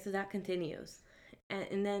 Right? So that continues.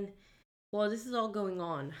 And then, while this is all going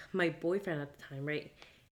on, my boyfriend at the time, right,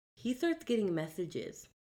 he starts getting messages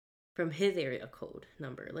from his area code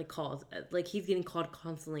number, like calls, like he's getting called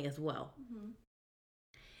constantly as well. Mm-hmm.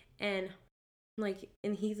 And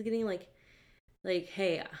and he's getting like,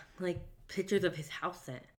 "Hey, like pictures of his house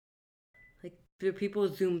sent." Like the people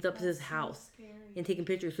zoomed up to his house scary. and taking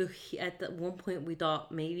pictures. So at the one point, we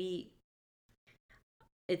thought maybe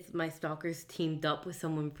it's my stalkers teamed up with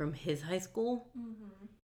someone from his high school,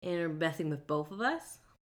 and are messing with both of us.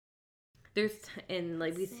 And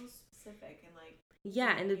like it's so specific and like,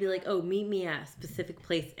 yeah, and they'd be like, "Oh, meet me at a specific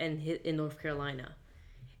place in North Carolina,"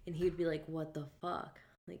 and he would be like, "What the fuck?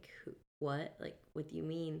 Like, what? Like, what do you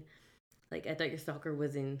mean? Like, I thought your stalker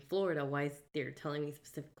was in Florida. Why is they're telling me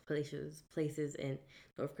specific places in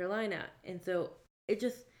North Carolina?" And so it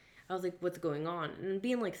just, I was like, "What's going on?" And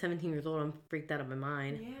being like 17 years old, I'm freaked out of my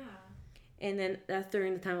mind. Yeah. And then that's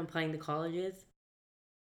during the time I'm applying to colleges,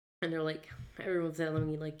 and they're like, everyone's telling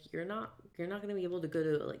me like, you're not gonna be able to go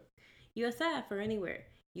to like USF or anywhere.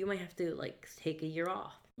 You might have to like take a year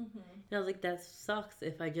off. Mm-hmm. And I was like, that sucks.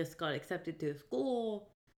 If I just got accepted to a school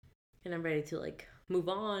and I'm ready to like move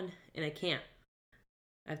on, and I can't.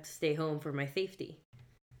 I have to stay home for my safety.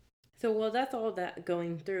 So while that's all that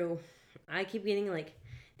going through, I keep getting like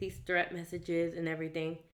these threat messages and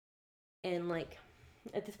everything. And like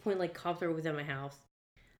at this point, like cops are always at my house.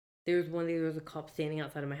 There was a cop standing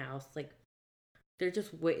outside of my house. Like they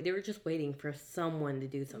were just waiting for someone to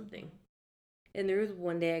do something. Mm-hmm. And there was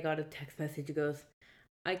one day I got a text message. It goes,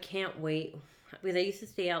 "I can't wait," because I used to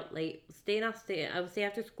stay out late. I would stay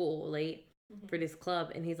after school late for this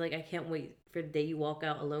club, and he's like, "I can't wait for the day you walk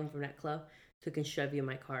out alone from that club so I can shove you in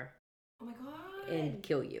my car." Oh my god. And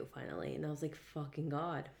kill you finally. And I was like, fucking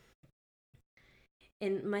God.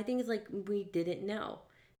 And my thing is like, we didn't know.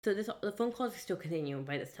 So the phone calls are still continuing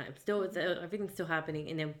by this time. Still, everything's still happening,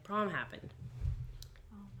 and then prom happened.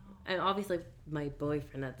 Oh no. And obviously, my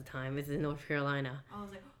boyfriend at the time is in North Carolina. I was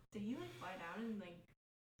like, did he like fly down and like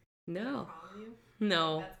no, prom with you?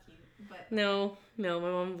 no, Like, that's cute, but no. My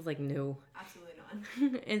mom was like, no, absolutely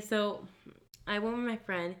not. And so I went with my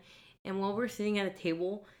friend, and while we're sitting at a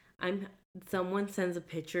table, someone sends a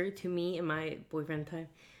picture to me and my boyfriend at the time.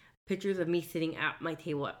 Pictures of me sitting at my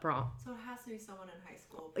table at prom. So it has to be someone in high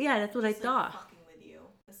school. Yeah, that's what I thought. Fucking with you,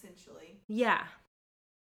 essentially. Yeah,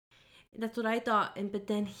 that's what I thought. But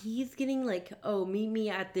then he's getting like, "Oh, meet me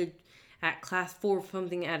at class 4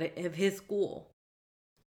 something of his school,"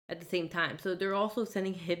 at the same time. So they're also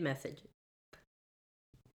sending him messages,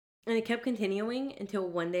 and it kept continuing until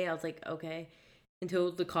one day I was like, okay.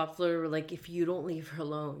 Until the cops were like, "If you don't leave her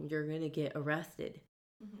alone, you're gonna get arrested.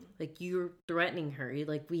 Mm-hmm. Like, you're threatening her.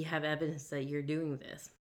 Like, we have evidence that you're doing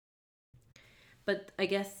this." But I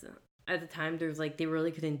guess at the time, there's like, they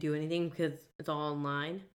really couldn't do anything because it's all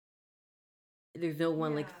online. There's no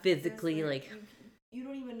one like physically like. You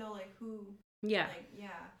don't even know like who. Yeah. Like, yeah.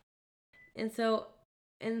 And so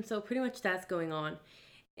pretty much that's going on.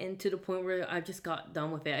 And to the point where I just got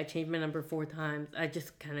done with it. I changed my number 4 times. I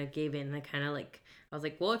just kind of gave in. I was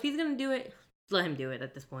like, well, if he's going to do it, let him do it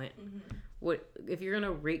at this point. Mm-hmm. What if you're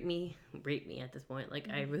going to rape me at this point? Like,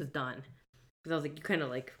 I was done. Because I was like, you kind of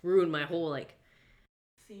like ruined my whole like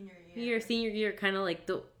senior year, kind of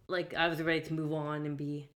like I was ready to move on and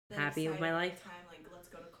be happy with my life. Time, like, let's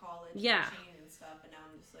go to college. Yeah. And stuff, and now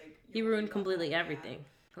I'm just like, he ruined completely everything. Yeah.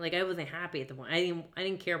 Like, I wasn't happy at the point. I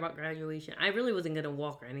didn't care about graduation. I really wasn't gonna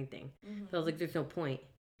walk or anything. Mm-hmm. So I was like, there's no point.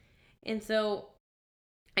 And so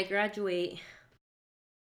I graduate,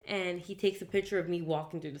 and he takes a picture of me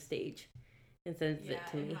walking through the stage and sends it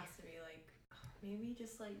to me. It has to be like, maybe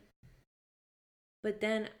just like. But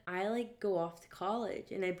then I like go off to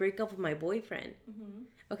college, and I break up with my boyfriend. Mm-hmm.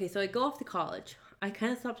 Okay, so I go off to college. I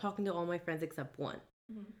kind of stopped talking to all my friends except one.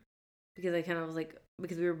 Mm-hmm. Because I kind of was like,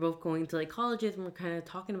 because we were both going to like colleges and we're kind of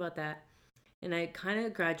talking about that. And I kind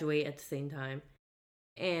of graduate at the same time.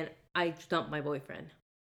 And I dump my boyfriend.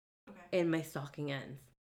 Okay. And my stalking ends.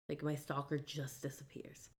 Like my stalker just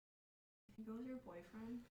disappears. I think it was your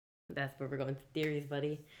boyfriend. That's where we're going to theories,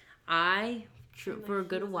 buddy. For a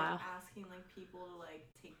good while, like, asking like people to like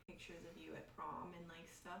take pictures of you at prom and like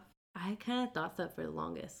stuff. I kind of thought that for the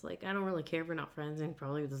longest. Like, I don't really care if we're not friends, and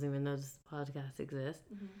probably doesn't even know this podcast exists.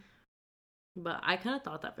 But I kind of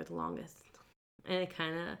thought that for the longest, and I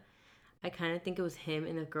kind of think it was him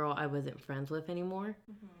and a girl I wasn't friends with anymore,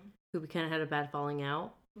 who we kind of had a bad falling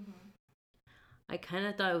out. I kind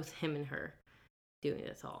of thought it was him and her doing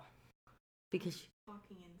this all, because that's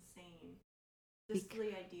fucking insane. Just the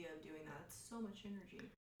idea of doing that, it's so much energy.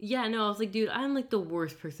 Yeah, no, I was like, dude, I'm like the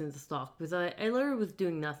worst person to stalk because I literally was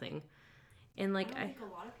doing nothing. And like, I don't think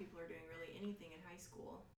a lot of people are doing really anything in high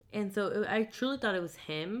school. And so I truly thought it was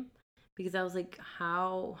him because I was like,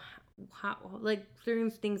 how, like certain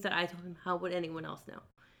things that I told him, how would anyone else know?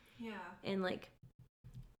 Yeah. And like,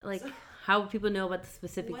 so, how would people know about the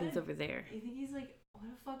specific things over there? You think he's like, what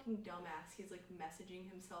a fucking dumbass. He's like messaging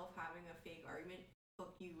himself having a fake argument.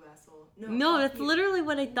 Fuck you, asshole. No, that's literally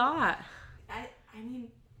what I thought. I mean,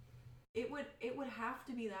 it would have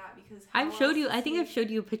to be that because I think I've showed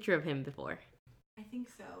you a picture of him before. I think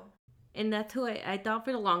so. And that's who I thought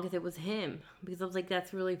for the longest it was him because I was like,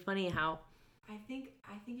 that's really funny how. I think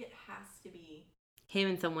it has to be him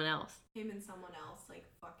and someone else. Like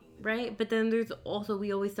fucking. Right, but then there's also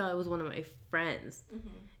we always thought it was one of my friends,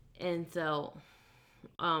 and so,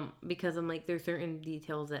 because I'm like there's certain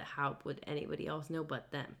details that how would anybody else know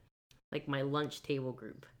but them, like my lunch table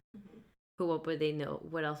group. What would they know?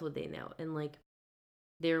 What else would they know? And like,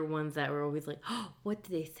 there were ones that were always like, oh, what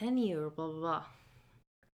did they send you? Or blah, blah, blah.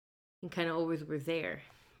 And kind of always were there.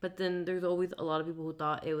 But then there's always a lot of people who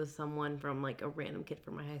thought it was someone from like a random kid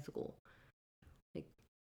from my high school. Like,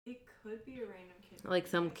 it could be a random kid. Like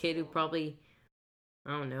some kid who probably,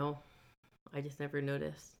 I don't know. I just never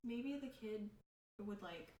noticed. Maybe the kid would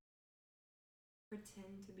like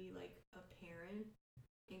pretend to be like a parent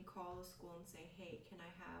and call the school and say, hey, can I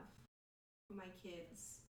have my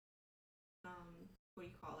kids what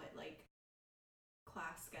do you call it, like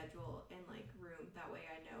class schedule and like room, that way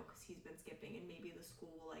I know because he's been skipping and maybe the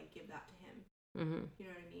school will like give that to him. You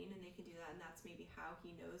know what I mean? And they can do that, and that's maybe how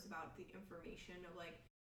he knows about the information of like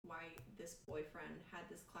why this boyfriend had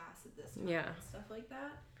this class at this time and stuff like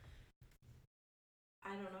that.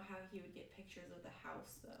 I don't know how he would get pictures of the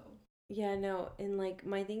house though. Yeah, no, and like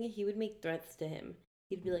my thing is he would make threats to him.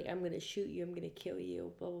 He'd be like, I'm gonna shoot you, I'm gonna kill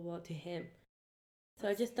you, blah blah blah to him. So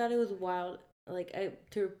I just thought it was wild, like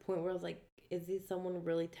to a point where I was like, is this someone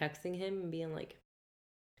really texting him and being like,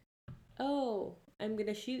 oh, I'm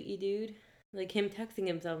gonna shoot you, dude? Like him texting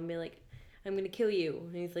himself and being like, I'm gonna kill you.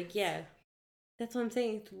 And he's like, yeah. That's what I'm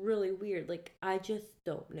saying. It's really weird. Like, I just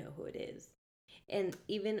don't know who it is. And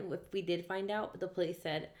even if we did find out, the police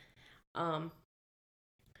said,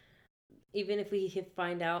 even if we could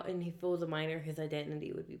find out and if it was a minor, his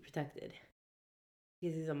identity would be protected.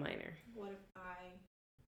 Because he's a minor. What if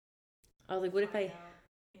I was like, what if I...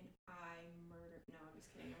 and I murdered... No, I'm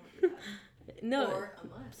just kidding. I won't do that. No. Or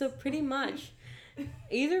unless. So pretty much,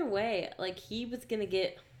 either way, like, he was going to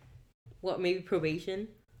get, maybe probation?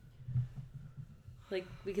 Like,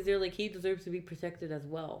 because they're like, he deserves to be protected as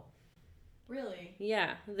well. Really?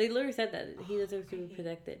 Yeah. They literally said that. He deserves to be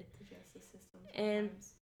protected. The justice system.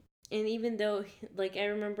 And even though, like, I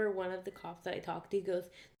remember one of the cops that I talked to, he goes,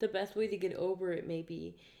 the best way to get over it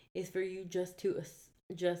maybe is for you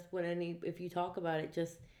if you talk about it,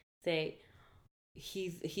 just say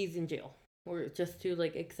he's in jail, or just to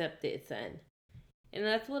like accept it then. And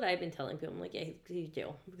that's what I've been telling people. I'm like, yeah, he's in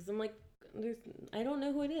jail, because I'm like, I don't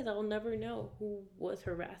know who it is. I'll never know who was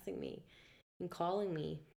harassing me and calling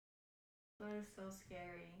me. That is so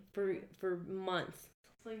scary. For months.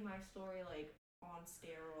 It's like my story, like on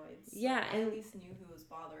steroids. Yeah, I at least knew who was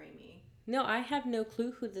bothering me. No, I have no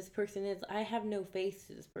clue who this person is. I have no face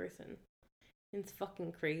to this person. It's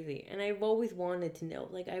fucking crazy. And I've always wanted to know.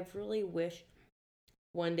 Like, I really wish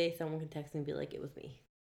one day someone could text me and be like, it was me.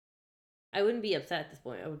 I wouldn't be upset at this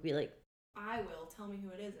point. I would be like, I will. Tell me who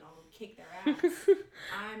it is and I'll kick their ass.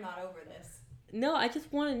 I'm not over this. No, I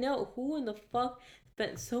just want to know who in the fuck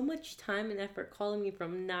spent so much time and effort calling me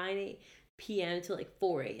from 9 p.m. to like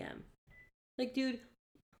 4 a.m. Like, dude,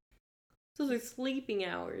 those are sleeping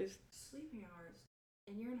hours. Sleeping hours?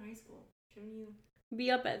 And you're in high school. Shouldn't you... Be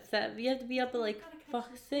up at 7. You have to be up at like 6.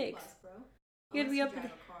 Bus, bro. You gotta be up at a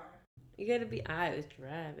car. You gotta be. I was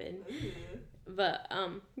driving. Ooh. But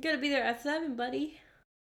you gotta be there at 7, buddy.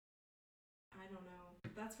 I don't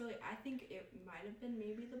know. That's really. I think it might have been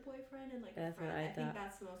maybe the boyfriend and like That's a friend. what I I think thought.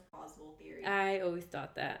 that's the most plausible theory. I always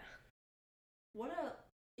thought that.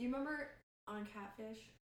 You remember on Catfish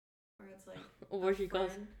where it's like Where she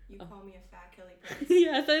goes, you call me a fat Kelly Price.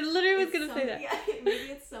 Yes, I literally was gonna say that. Yeah,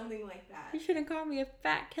 maybe it's something like that. You shouldn't call me a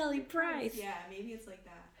fat Kelly Price. Yeah, maybe it's like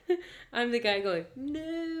that. I'm the guy going,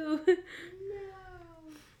 no. No.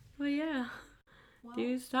 Well, yeah. Well,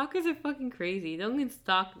 Dude, stalkers are fucking crazy. Don't get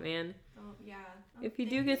stalked, man. Oh, yeah. If you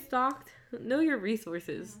do get stalked, know your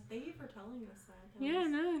resources. Yeah, thank you for telling us that. Yeah,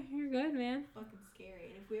 no, you're good, man. Fucking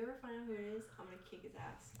scary. And if we ever find out who it is, I'm gonna kick his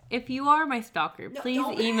ass. If you are my stalker, No, please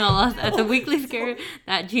don't. email us at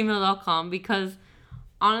theweeklyscare@gmail.com because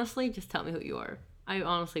honestly, just tell me who you are. I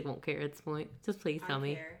honestly won't care at this point. Just please tell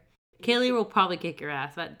me. Care. Kayleigh will probably kick your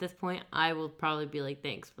ass. At this point, I will probably be like,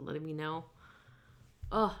 thanks for letting me know.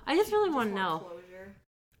 Oh, I just really want to know. Closure.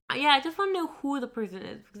 Yeah, I just want to know who the person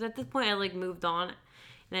is because at this point I like moved on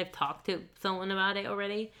and I've talked to someone about it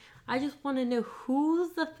already. I just want to know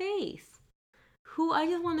who's the face. I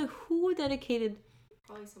just want to know who dedicated.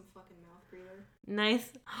 Probably some fucking mouth breather.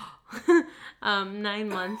 Nice. 9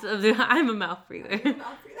 months of the. I'm a mouth breather. Are you a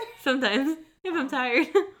mouth breather? Sometimes if I'm tired.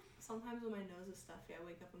 Sometimes when my nose is stuffy, I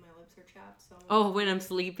wake up and my lips are chapped. So. Oh, when I'm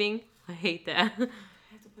sleeping, I hate that. I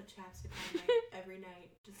have to put chapstick on like every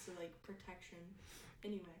night just to like protection.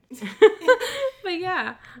 Anyway. But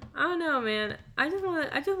yeah, I don't know, man. I just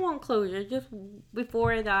want closure. Just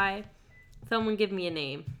before I die, someone give me a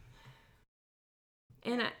name.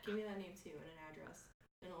 And give me that name too and an address,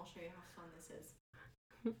 and I'll show you how fun this is.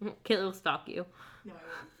 Kayleigh will stalk you. No, I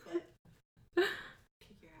won't. But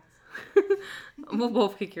kick your ass. We'll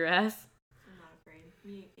both kick your ass. I'm not afraid.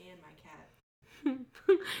 Me and my cat.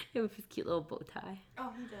 With his cute little bow tie.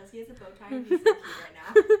 Oh, he does. He has a bow tie and he's so cute right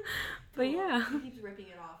now. But yeah. He keeps ripping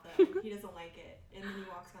it off though. He doesn't like it. And then he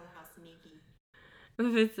walks around the house sneaky.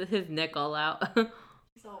 With his neck all out.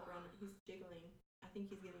 He's all running. He's jiggling. I think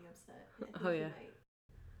he's getting upset. Oh yeah.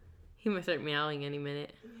 He might start meowing any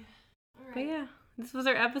minute. Yeah. Alright. But yeah. This was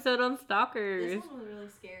our episode on stalkers. This one was really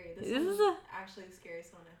scary. This is actually the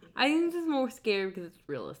scariest one, I think. I think this is more scary because it's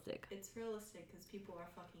realistic. It's realistic because people are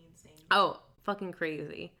fucking insane. Oh, fucking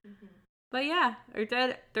crazy. Mm-hmm. But yeah, our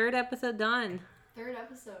third episode done. Third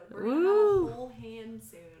episode. We're gonna have a whole hand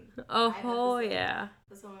soon. Oh, yeah.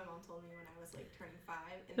 That's what my mom told me when I was like turning 5,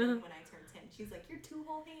 and then when I turned 10, she's like, "You're 2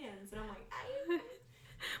 whole hands," and I'm like,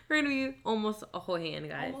 We're gonna be almost a whole hand,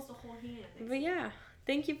 guys. Almost a whole hand. But yeah,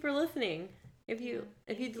 thank you for listening. If you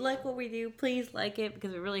like what we do, please like it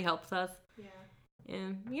because it really helps us. Yeah.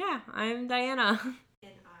 And yeah, I'm Diana.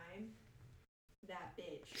 And I'm that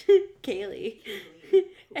bitch. Kayleigh. Who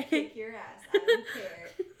kick your ass. I don't care.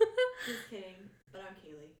 Just kidding. But I'm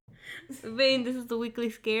Kayleigh. But this is the Weekly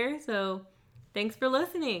Scare, so thanks for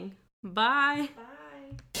listening. Bye.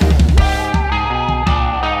 Bye.